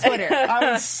y'all on Twitter.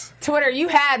 was... Twitter, you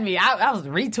had me. I was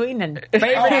retweeting and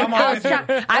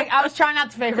favoriting. I was trying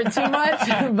not to favorite too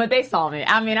much, but they saw me.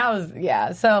 I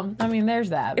mean, So, I mean, there's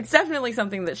that. It's definitely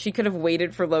something that she could have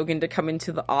waited for Logan to come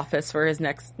into the office for his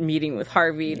next meeting with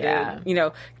Harvey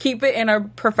to, keep it in a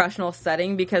professional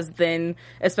setting, because then,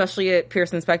 especially at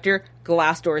Pearson Spector,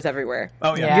 glass doors everywhere.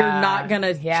 Oh, yeah. You're not going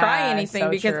to try anything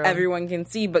because true. everyone can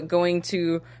see, but going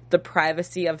to the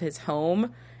privacy of his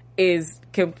home is...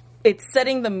 It's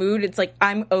setting the mood. It's like,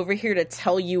 I'm over here to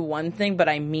tell you one thing, but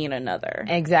I mean another.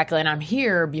 Exactly, and I'm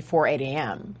here before 8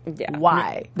 a.m. Yeah.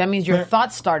 Why? That means your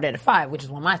thoughts start at 5, which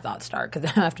is when my thoughts start,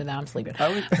 because after that I'm sleeping.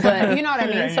 But you know what I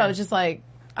mean? So it's just like,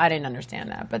 I didn't understand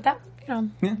that. But that,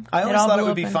 Yeah. I always thought it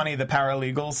would be funny, the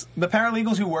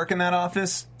paralegals who work in that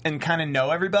office and kind of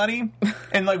know everybody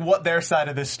and like what their side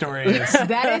of this story is.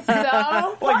 That is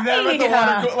so like them at the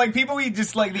funny. water, like people we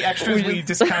just like the extras we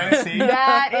just kind of see.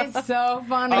 That is so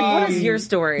funny. What is your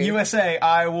story? USA,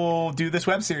 I will do this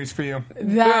web series for you.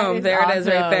 Boom, there it is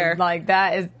right there. Like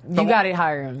that is, you got to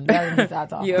hire him. That's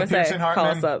awesome. USA, call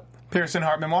us up. Pearson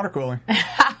Hartman water cooler.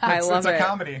 I love it. It's a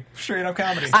comedy. Straight up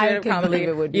comedy. I couldn't believe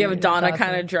it would be. You have Donna awesome.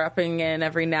 kind of dropping in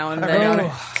every now and then.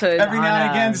 Every now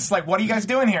and again, it's like, what are you guys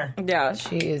doing here? Yeah.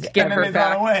 She is. Give and then her they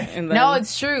back. run away. And then, No,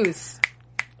 it's true.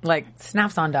 Like,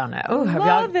 snaps on Donna. Oh,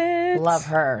 Love it. Love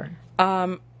her.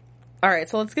 all right,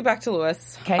 so let's get back to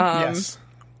Lewis. Okay. Yes.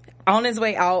 On his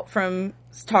way out from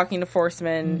talking to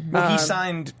Forsman. Well, he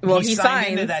signed. He signed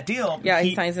into that deal. Yeah,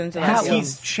 he signs into that deal.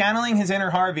 He's channeling his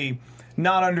inner Harvey,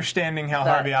 not understanding how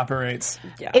Harvey operates.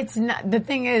 Yeah. It's not, the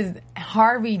thing is,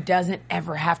 Harvey doesn't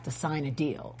ever have to sign a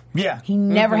deal. Yeah. He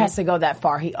never has to go that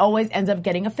far. He always ends up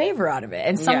getting a favor out of it.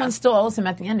 And someone still owes him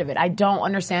at the end of it. I don't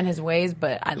understand his ways,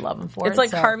 but I love him for it. It's like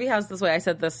so. Harvey has this way. I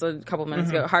said this a couple minutes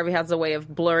ago. Harvey has a way of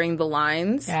blurring the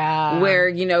lines. Yeah. Where,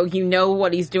 you know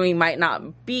what he's doing might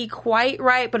not be quite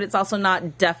right, but it's also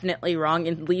not definitely wrong.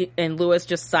 And Lewis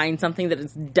just signed something that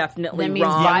is definitely That means,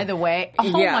 wrong. by the way,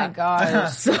 oh my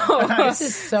gosh. So, This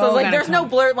is so it's like there's no monotone.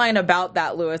 blurred line about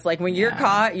that, Lewis. Like when you're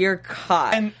caught, you're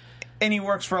caught. And he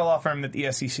works for a law firm that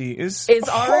the SEC is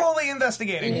already wholly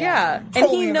investigating. Yeah. And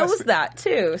Wholly he knows investi- that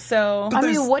too. So I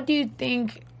mean, what do you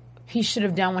think he should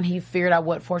have done when he figured out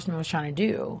what Forsman was trying to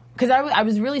do? Because I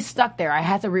was really stuck there. I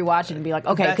had to rewatch it and be like,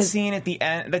 okay. That scene at the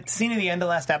end of the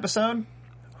last episode,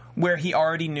 where he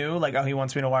already knew, like, oh, he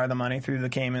wants me to wire the money through the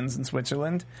Caymans in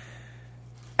Switzerland.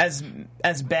 As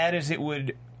bad as it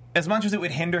would, as much as it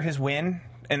would hinder his win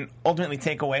and ultimately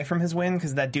take away from his win,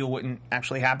 because that deal wouldn't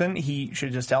actually happen, he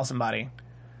should just tell somebody.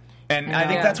 And I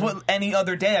think that's what, any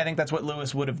other day, I think that's what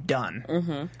Lewis would have done.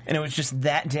 Mm-hmm. And it was just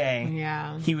that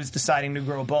day he was deciding to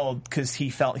grow bold because he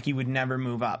felt he would never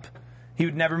move up. He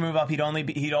would never move up. He'd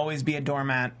always be a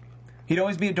doormat. He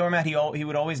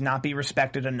would always not be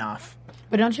respected enough.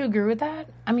 But don't you agree with that?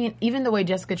 I mean, even the way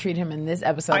Jessica treated him in this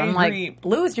episode, I'm agree. like,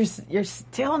 Lewis, you're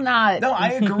still not. No, I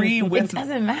agree with. It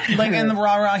doesn't matter. Like in the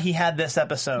rah-rah he had this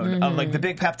episode of like the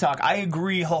big pep talk. I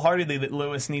agree wholeheartedly that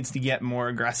Lewis needs to get more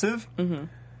aggressive,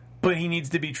 but he needs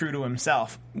to be true to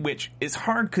himself, which is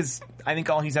hard because I think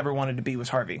all he's ever wanted to be was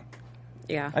Harvey.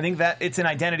 yeah. I think that it's an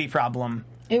identity problem.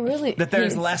 It really That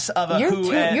there's is. less of a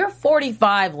You're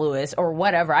 45, Lewis, or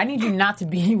whatever. I need you not to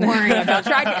be worrying about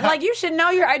your identity. Like, you should know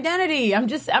your identity. I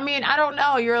don't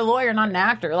know. You're a lawyer, not an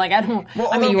actor. Like, I don't. Well,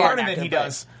 I mean, you are part an of it actor, he but-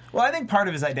 does. Well, I think part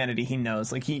of his identity he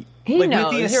knows. Like He like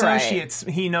knows, with the you're right. associates,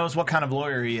 he knows what kind of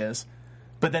lawyer he is.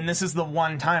 But then this is the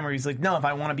one time where he's like, no, if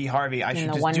I want to be Harvey, I should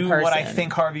the just one do what I person.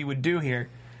 think Harvey would do here.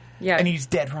 Yeah. And he's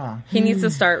dead wrong. He needs to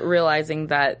start realizing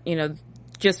that,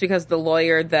 just because the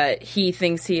lawyer that he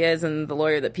thinks he is and the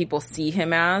lawyer that people see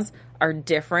him as are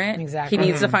different. Exactly. He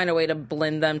needs to find a way to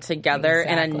blend them together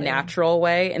in a Exactly. natural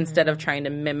way instead of trying to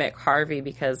mimic Harvey,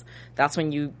 because that's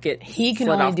when you get He can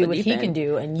slid only off do the what deep he end. can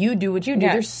do, and you do what you do.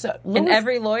 Yeah. There's And Lewis-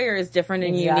 every lawyer is different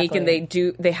and unique, and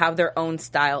they have their own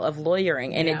style of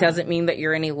lawyering, and Yeah. it doesn't mean that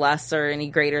you're any less or any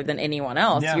greater than anyone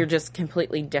else. Yeah. You're just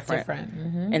completely different.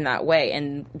 Mm-hmm. In that way.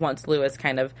 And once Lewis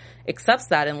kind of accepts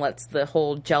that and lets the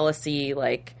whole jealousy,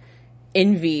 like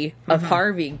envy of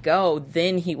Harvey go,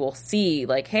 then he will see,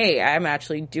 like, hey, I'm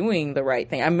actually doing the right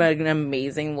thing. I'm an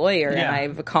amazing lawyer and Yeah.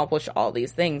 I've accomplished all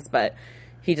these things, but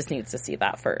he just needs to see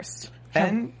that first.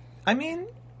 And I mean,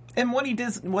 and what he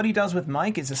does with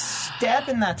Mike is a step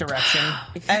in that direction.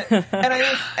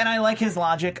 and I like his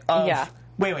logic of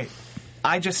wait,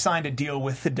 I just signed a deal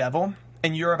with the devil,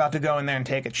 and you're about to go in there and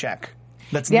take a check.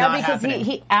 That's not because happening.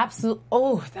 he absolutely.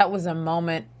 Oh, that was a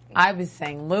moment I was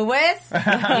saying, Lewis, you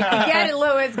can get it,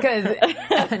 Lewis, because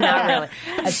not really.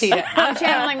 Ashita. I'm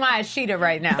channeling my Ashita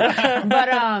right now.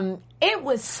 But it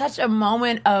was such a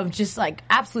moment of just like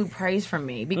absolute praise from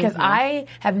me because I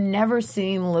have never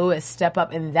seen Lewis step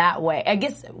up in that way. I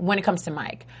guess when it comes to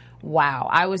Mike, wow.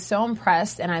 I was so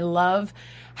impressed, and I love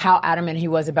how adamant he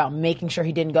was about making sure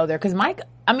he didn't go there. Because Mike,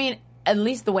 I mean, at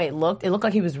least the way it looked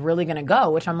like he was really going to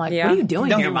go, which I'm like, what are you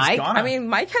doing here, Mike? I mean,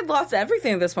 Mike had lost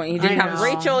everything at this point. He didn't have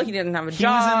Rachel. He didn't have a He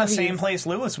job. was in the same place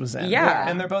Lewis was in. Yeah.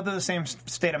 And they're both in the same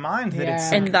state of mind. That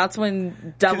it's And that's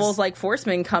when devils like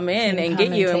Forceman come in and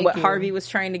get you. And what Harvey was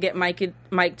trying to get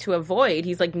Mike to avoid,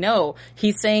 he's like, no.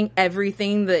 He's saying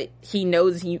everything that he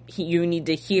knows you need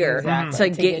to hear to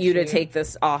get you to take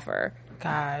this offer.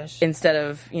 Gosh. Instead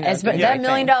of, that $1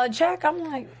 million check, I'm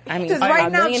like, I mean,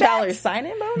 $1 million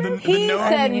sign-in bonus? He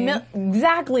said,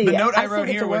 exactly. The note I wrote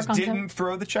here was, didn't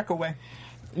throw the check away.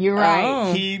 You're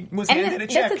right. He was handed a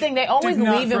check. That's the thing. They always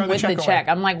leave him with the check.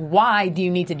 I'm like, why do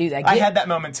you need to do that? I had that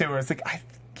moment, too, where it's like,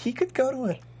 he could go to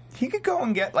it. He could go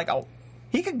and get,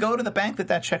 he could go to the bank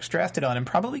that check's drafted on and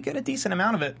probably get a decent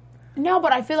amount of it. No,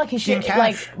 but I feel like he should,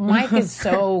 Mike is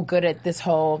so good at this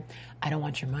whole, I don't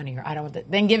want your money, or I don't want that.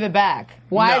 Then give it back.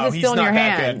 Why is it still in your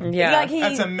hand? Good. Yeah,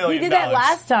 that's $1 million. He did that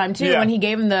last time too when he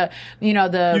gave him the.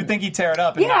 You'd think he'd tear it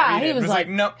up. And not read he it. was like,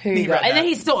 nope. Here you go. And then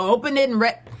he still opened it and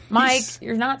read. Mike,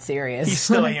 you're not serious. He's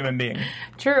still a human being.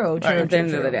 True. At the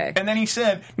end of the day. And then he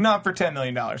said, not for $10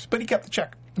 million, but he kept the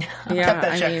check.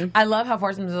 I love how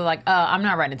Forceman was like, I'm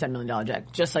not writing a $10 million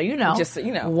check. Just so you know.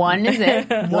 One is it.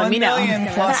 $1 million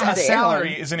plus a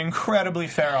salary is an incredibly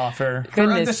fair offer.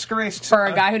 Goodness. For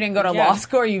a guy who didn't go to law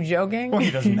school, are you joking? Well,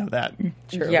 he doesn't know that.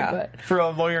 True. Yeah. But for a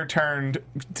lawyer turned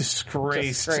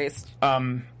disgraced.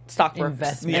 Stockbroker.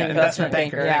 Investment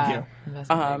banker. Yeah.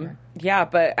 Thank you. Yeah,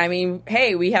 but I mean,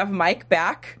 hey, we have Mike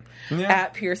back.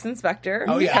 At Pearson Spector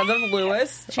because of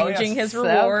Lewis changing his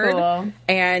reward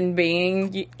and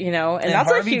being, and that's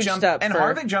Harvey a huge step. And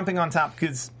Harvey jumping on top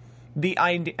because the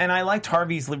idea, and I liked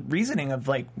Harvey's reasoning of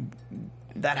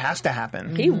that has to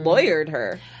happen. He lawyered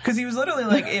her because he was literally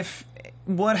like,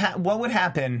 what would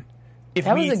happen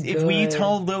if we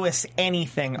told Lewis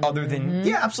anything other than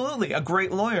absolutely a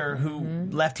great lawyer who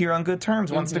left here on good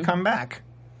terms wants to come back.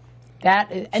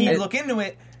 He'd look into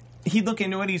it. He's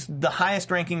the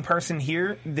highest ranking person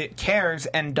here that cares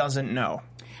and doesn't know.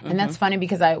 And that's funny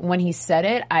because when he said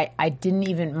it, I didn't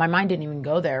even, my mind didn't even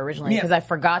go there originally because I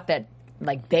forgot that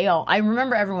I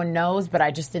remember everyone knows, but I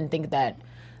just didn't think that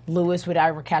Lewis would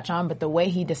ever catch on. But the way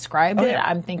he described it,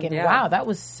 I'm thinking, wow, that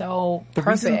was so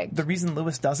perfect. The reason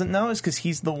Lewis doesn't know is because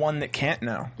he's the one that can't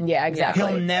know. Yeah, exactly.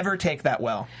 He'll never take that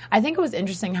well. I think it was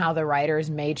interesting how the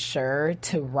writers made sure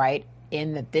to write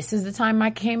in that this is the time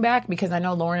Mike came back, because I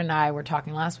know Lauren and I were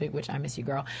talking last week, which I miss you,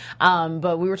 girl.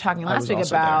 But we were talking last week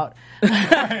about.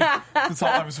 That's all.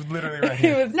 I was literally right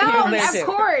here. Of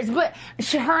course. But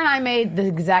her and I made the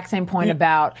exact same point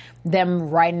about them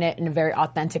writing it in a very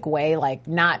authentic way, like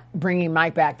not bringing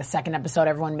Mike back the second episode,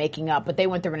 everyone making up, but they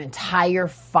went through an entire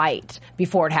fight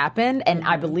before it happened, and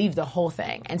I believed the whole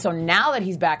thing. And so now that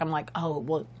he's back, I'm like, oh,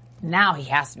 well, now he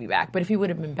has to be back. But if he would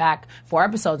have been back 4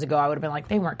 episodes ago, I would have been like,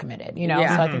 they weren't committed, So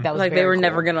I think that was like very they were cool.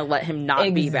 never going to let him not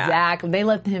be back. Exactly. They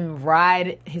let him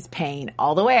ride his pain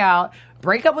all the way out,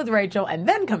 break up with Rachel, and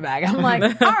then come back. I'm like,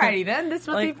 alrighty then, this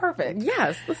must be perfect.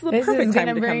 Yes, this is the perfect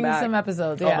time to bring come back. some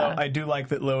episodes. Although I do like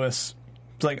that Lewis.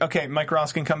 It's like, okay, Mike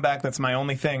Ross can come back. That's my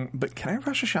only thing. But can I have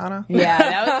Rosh Hashanah? Yeah,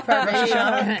 that was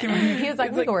perfect. He was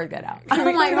like, we can work that out.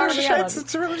 I'm like,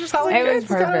 it's a religious holiday. It was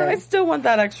perfect. I still want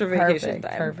that extra vacation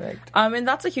time. Perfect. And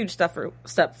that's a huge step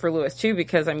for Lewis too,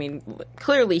 because I mean,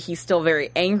 clearly he's still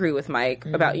very angry with Mike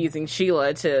about using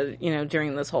Sheila to,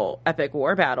 during this whole epic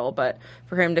war battle. But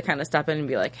for him to kind of step in and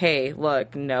be like, hey,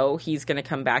 look, no, he's going to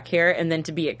come back here, and then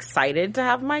to be excited to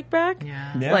have Mike back,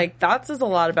 like that says a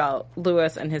lot about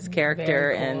Lewis and his character.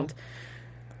 Cool. And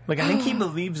I think he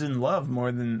believes in love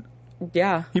more than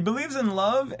he believes in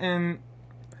love, and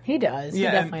he does. He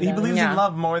believes in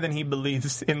love more than he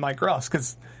believes in Mike Ross,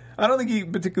 because I don't think he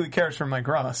particularly cares for Mike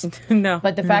Ross. No,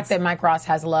 but the fact that Mike Ross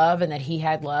has love and that he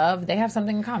had love, they have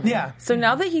something in common. Yeah. So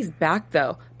now that he's back,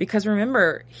 though, because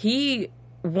remember he's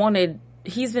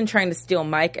been trying to steal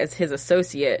Mike as his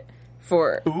associate.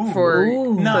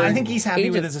 I think he's happy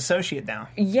with his associate now.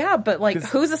 Yeah, but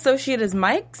whose associate is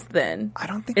Mike's then? I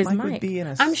don't think Mike would be an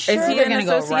associate. I'm sure is he they're an going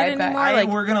to associate go right anymore? back.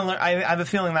 We're gonna learn. I have a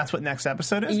feeling that's what next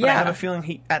episode is. But I have a feeling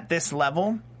he, at this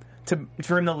level,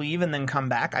 for him to leave and then come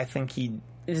back, I think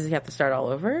does he have to start all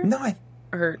over? No,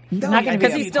 or not going to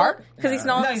because he's still he's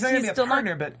not going to be a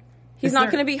partner, but He's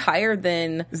not going to be higher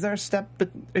than. Is there a step?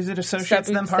 Is it associates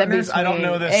Step then partners? I don't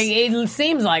know this. It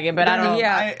seems like it, but I don't.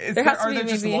 Yeah, Are there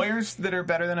just lawyers that are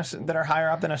better than that are higher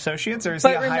up than associates, or is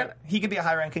he could be a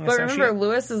high ranking associate? But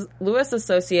remember, Lewis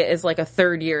associate is like a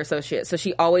 3rd year associate, so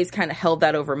she always kind of held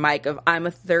that over Mike of I'm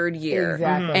a 3rd year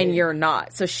and you're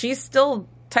not. So she's still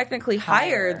technically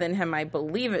higher than him, I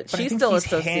believe it. But she's I think still he's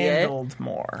associate. handled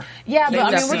more. Yeah, but I mean,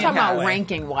 we're definitely talking about have.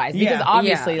 ranking wise Yeah. because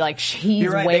obviously, like he's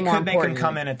You're right. way They more could make important. him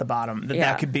come in at the bottom.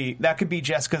 That could be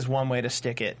Jessica's one way to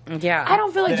stick it. Yeah, I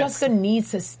don't feel like Then Jessica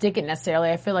needs to stick it necessarily.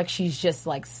 I feel like she's just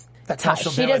like That's how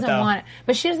she'll she do it, doesn't though. want,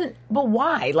 but she doesn't. But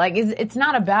why? Like, it's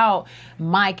not about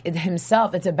Mike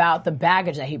himself. It's about the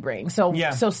baggage that he brings. So,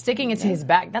 so sticking it to his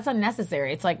back, that's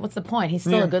unnecessary. It's like, what's the point? He's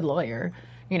still a good lawyer.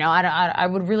 You know, I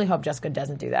would really hope Jessica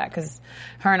doesn't do that because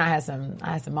her and I had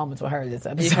some moments with her this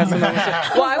episode.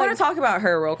 Well, I want to talk about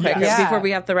her real quick before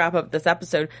we have to wrap up this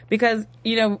episode because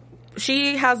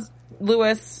she has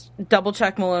Lewis double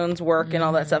check Malone's work and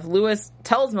all that stuff. Lewis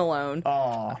tells Malone,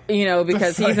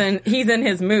 because he's in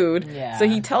his mood. Yeah. So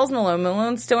he tells Malone.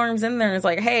 Malone storms in there and is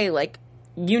like, "Hey, like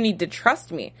you need to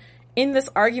trust me." In this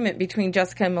argument between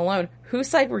Jessica and Malone, whose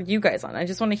side were you guys on? I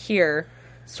just want to hear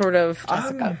sort of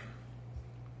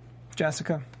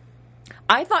Jessica.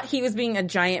 I thought he was being a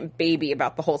giant baby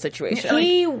about the whole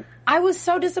situation. I was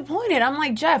so disappointed. I'm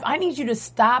like, Jeff, I need you to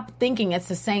stop thinking it's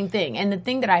the same thing. And the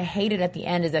thing that I hated at the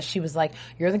end is that she was like,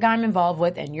 you're the guy I'm involved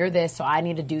with and you're this, so I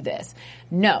need to do this.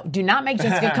 No, do not make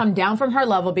Jessica come down from her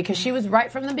level because she was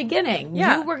right from the beginning.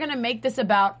 Yeah. You were going to make this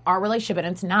about our relationship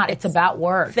and it's not. It's about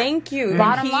work. Thank you.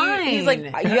 Bottom line. He's like,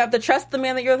 you have to trust the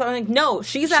man that you're with. I'm like, no,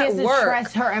 she's she at has work. to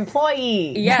trust her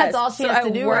employee. Yes. That's all she has to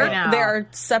at do work, right now. There are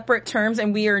separate terms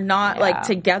and we are not like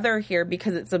together here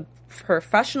because it's a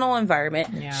professional environment.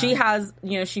 Yeah. She has,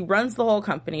 she runs the whole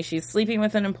company. She's sleeping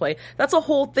with an employee. That's a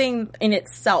whole thing in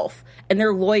itself. And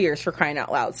they're lawyers for crying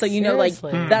out loud. So,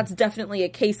 Seriously. that's definitely a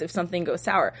case if something goes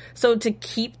sour. So to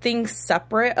keep things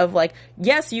separate of like,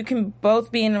 yes, you can both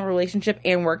be in a relationship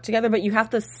and work together, but you have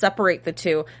to separate the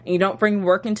two. And you don't bring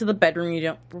work into the bedroom. You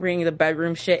don't bring the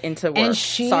bedroom shit into work. And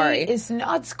she Sorry.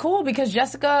 it's cool because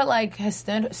Jessica has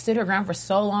stood her ground for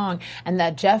so long, and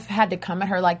that Jeff had to come at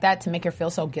her like that to make her feel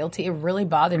so guilty. It really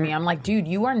bothered me. I'm like, dude,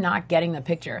 you are not getting the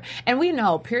picture. And we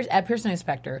know at Pearson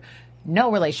Inspector,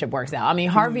 no relationship works out. I mean,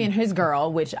 Harvey and his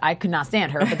girl, which I could not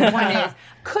stand her, but the point is,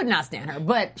 could not stand her.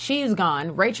 But she's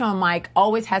gone. Rachel and Mike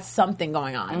always had something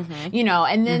going on,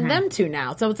 and then them two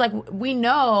now. So it's like, we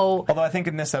know. Although I think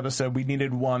in this episode, we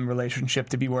needed one relationship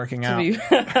to be working out.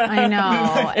 I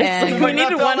know. And we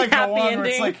needed one like happy where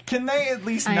ending. It's like, can they at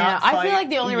least I not know. fight? I feel like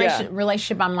the only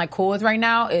relationship I'm like cool with right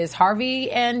now is Harvey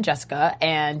and Jessica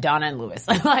and Donna and Lewis.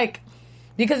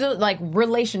 Because of like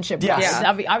relationship wise. Yes.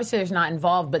 Obviously there's not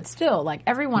involved, but still, like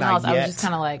everyone Not else, I yet. was just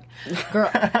kind of like,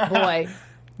 girl, boy,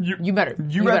 you better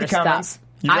You read better the comments. stop.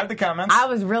 You read the comments. I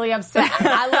was really upset.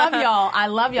 I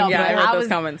love y'all. Yeah, but I read those was,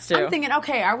 comments, too. I'm thinking,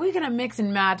 okay, are we gonna mix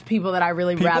and match people that I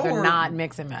really People rather were- not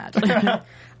mix and match?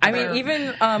 I mean,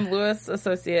 even Lewis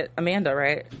associate Amanda,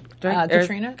 right?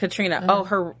 Katrina? Katrina. Oh,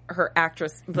 her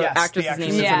actress. The Yes, actress's the actress.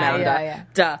 name is Yeah, Amanda. yeah.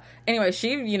 Duh. Anyway,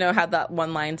 she, had that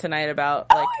one line tonight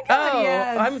about like, my God,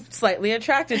 yes. I'm slightly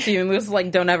attracted to you, and Lewis is like,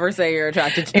 don't ever say you're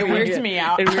attracted to me. It weirds me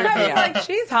out. It weirds me I was out. like,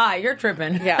 she's hot. You're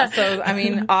tripping. Yeah, so I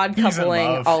mean, odd He's in coupling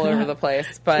love. all over the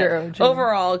place, but True.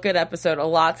 overall, good episode. A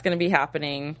lot's going to be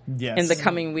happening Yes. in the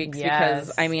coming weeks Yes.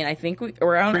 because I mean, I think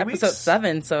we're on 3 episode weeks?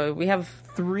 7, so we have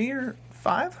 3 or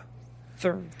 5?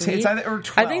 3. It's either or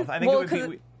 12. I think well, it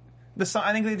would be.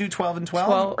 I think they do 12 and 12,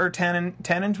 12. or 10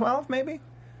 and 12, maybe.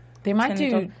 They might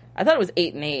do. I thought it was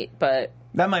 8 and 8, but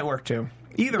That might work too.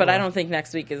 Either, I one. don't think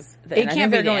next week is. It I can't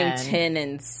think they're be the going end. 10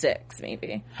 and 6,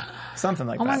 maybe. something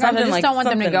like Oh my that. God, I Something just like- don't want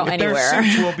them to go something- Their anywhere.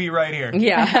 suits will be right here.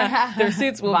 Yeah, their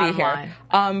suits will be Bottom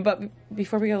here. But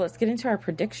before we go, let's get into our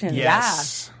predictions.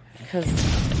 Yes. because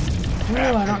Ooh,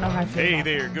 I don't know how I feel. Hey about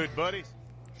there, good buddies.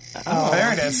 Oh,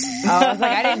 there it is. I was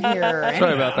like, I didn't hear.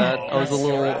 Sorry about that.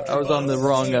 I was on the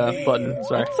wrong button.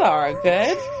 Sorry. it's all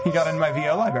good. He got in my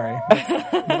VO library.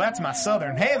 Well, that's my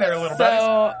southern. Hey there, little buddies.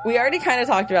 So we already kind of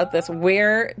talked about this.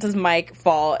 Where does Mike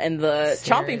fall in the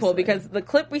chomping pool? Because the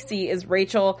clip we see is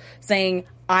Rachel saying,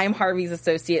 I'm Harvey's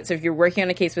associate, so if you're working on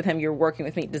a case with him, you're working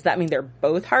with me. Does that mean they're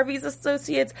both Harvey's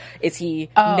associates? Is he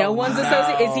no one's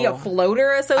associate? Is he a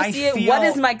floater associate? feel What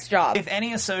is Mike's job? If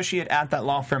any associate at that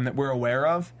law firm that we're aware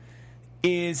of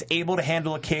is able to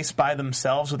handle a case by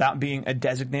themselves without being a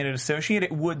designated associate,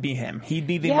 it would be him. He'd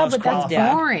be the Yeah, most but that's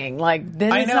qualified. boring. Like,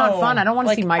 then I it's not know. fun. I don't want to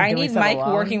Like, see Mike I doing need stuff Mike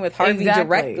alone. working with Harvey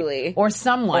directly. or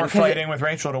someone. Or 'cause fighting with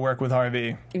Rachel to work with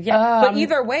Harvey. Yeah, but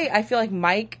either way, I feel like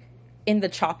Mike in the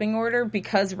chopping order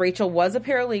because Rachel was a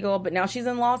paralegal, but now she's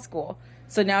in law school.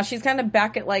 So now she's kind of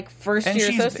back at like first year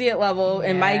associate level,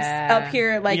 and Mike's up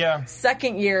here at like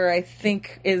second year. I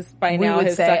think is by now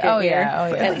his second year.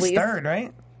 At least third,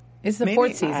 right? It's the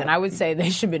fourth season. I would say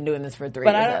they should have been doing this for 3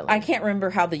 but years. I can't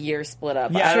remember how the years split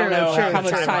up. Yeah, I don't know how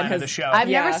much time has. The show. I've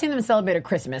never seen them celebrate a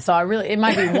Christmas, so it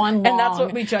might be one long. And that's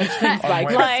what we judge things by.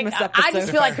 Christmas episodes. I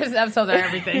just feel like Christmas episodes are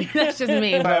everything. That's just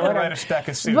me. But I would write a spec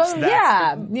of suits. But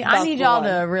I need y'all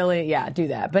to really do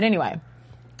that. But anyway.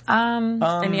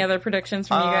 Any other predictions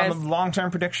from you guys?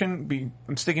 Long-term prediction.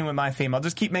 I'm sticking with my theme. I'll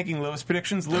just keep making Lewis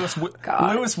predictions. Lewis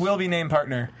will be named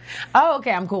partner. Oh,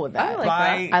 okay. I'm cool with that. I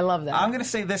like that. I love that. I'm going to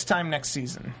say this time next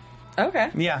season.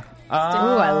 Okay. Yeah. Ooh,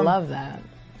 I love that.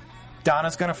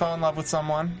 Donna's going to fall in love with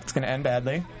someone. It's going to end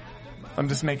badly. I'm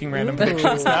just making random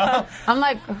predictions now. I'm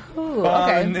like, ooh,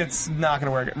 okay. It's not going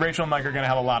to work. Rachel and Mike are going to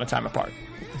have a lot of time apart.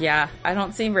 Yeah, I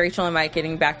don't see Rachel and Mike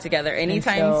getting back together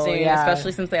anytime soon,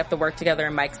 especially since they have to work together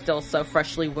and Mike's still so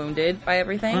freshly wounded by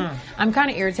everything. I'm kind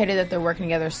of irritated that they're working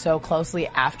together so closely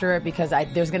after it because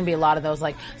there's going to be a lot of those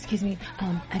like, excuse me,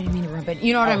 I didn't mean to rump it.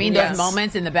 You know what I mean? Those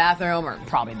moments in the bathroom or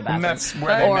probably in the bathroom. And that's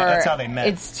where they met. That's how they met.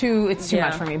 It's too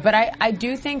much for me. But I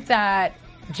do think that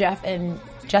Jeff and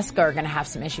Jessica are going to have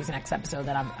some issues next episode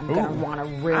that I'm going to want to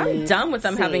really I'm done with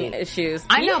them having issues.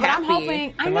 I know, but I'm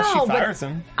hoping. Unless she fires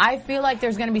him. I feel like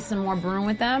there's going to be some more brewing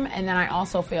with them, and then I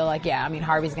also feel like,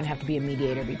 Harvey's going to have to be a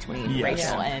mediator between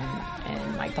Rachel and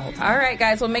Mike the whole time. All right,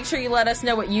 guys. Well, make sure you let us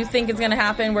know what you think is going to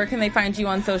happen. Where can they find you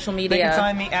on social media? They can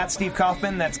find me at Steve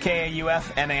Kaufman. That's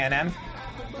KAUFMANN.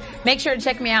 Make sure to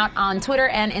check me out on Twitter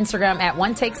and Instagram at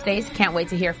One Take Stace. Can't wait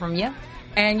to hear from you.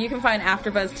 And you can find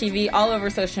AfterBuzz TV all over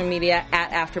social media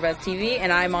at AfterBuzz TV,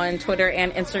 and I'm on Twitter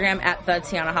and Instagram at the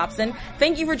Tiana Hobson.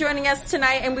 Thank you for joining us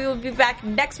tonight, and we will be back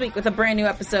next week with a brand new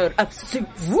episode of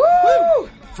Suits. Woo!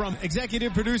 From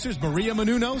executive producers Maria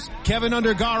Menounos, Kevin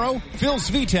Undergaro, Phil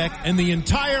Svitek, and the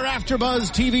entire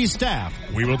AfterBuzz TV staff,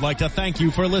 we would like to thank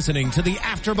you for listening to the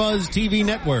AfterBuzz TV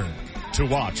network. To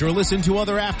watch or listen to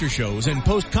other after shows and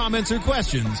post comments or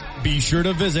questions, be sure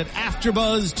to visit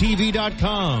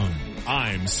AfterBuzzTV.com.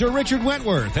 I'm Sir Richard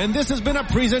Wentworth, and this has been a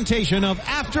presentation of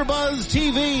AfterBuzz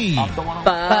TV.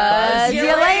 Buzz you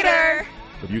later.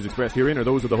 The views expressed herein are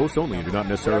those of the host only and do not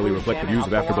necessarily reflect the views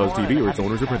of AfterBuzz TV or its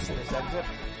owners or principals.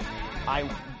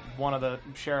 One of the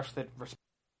sheriffs that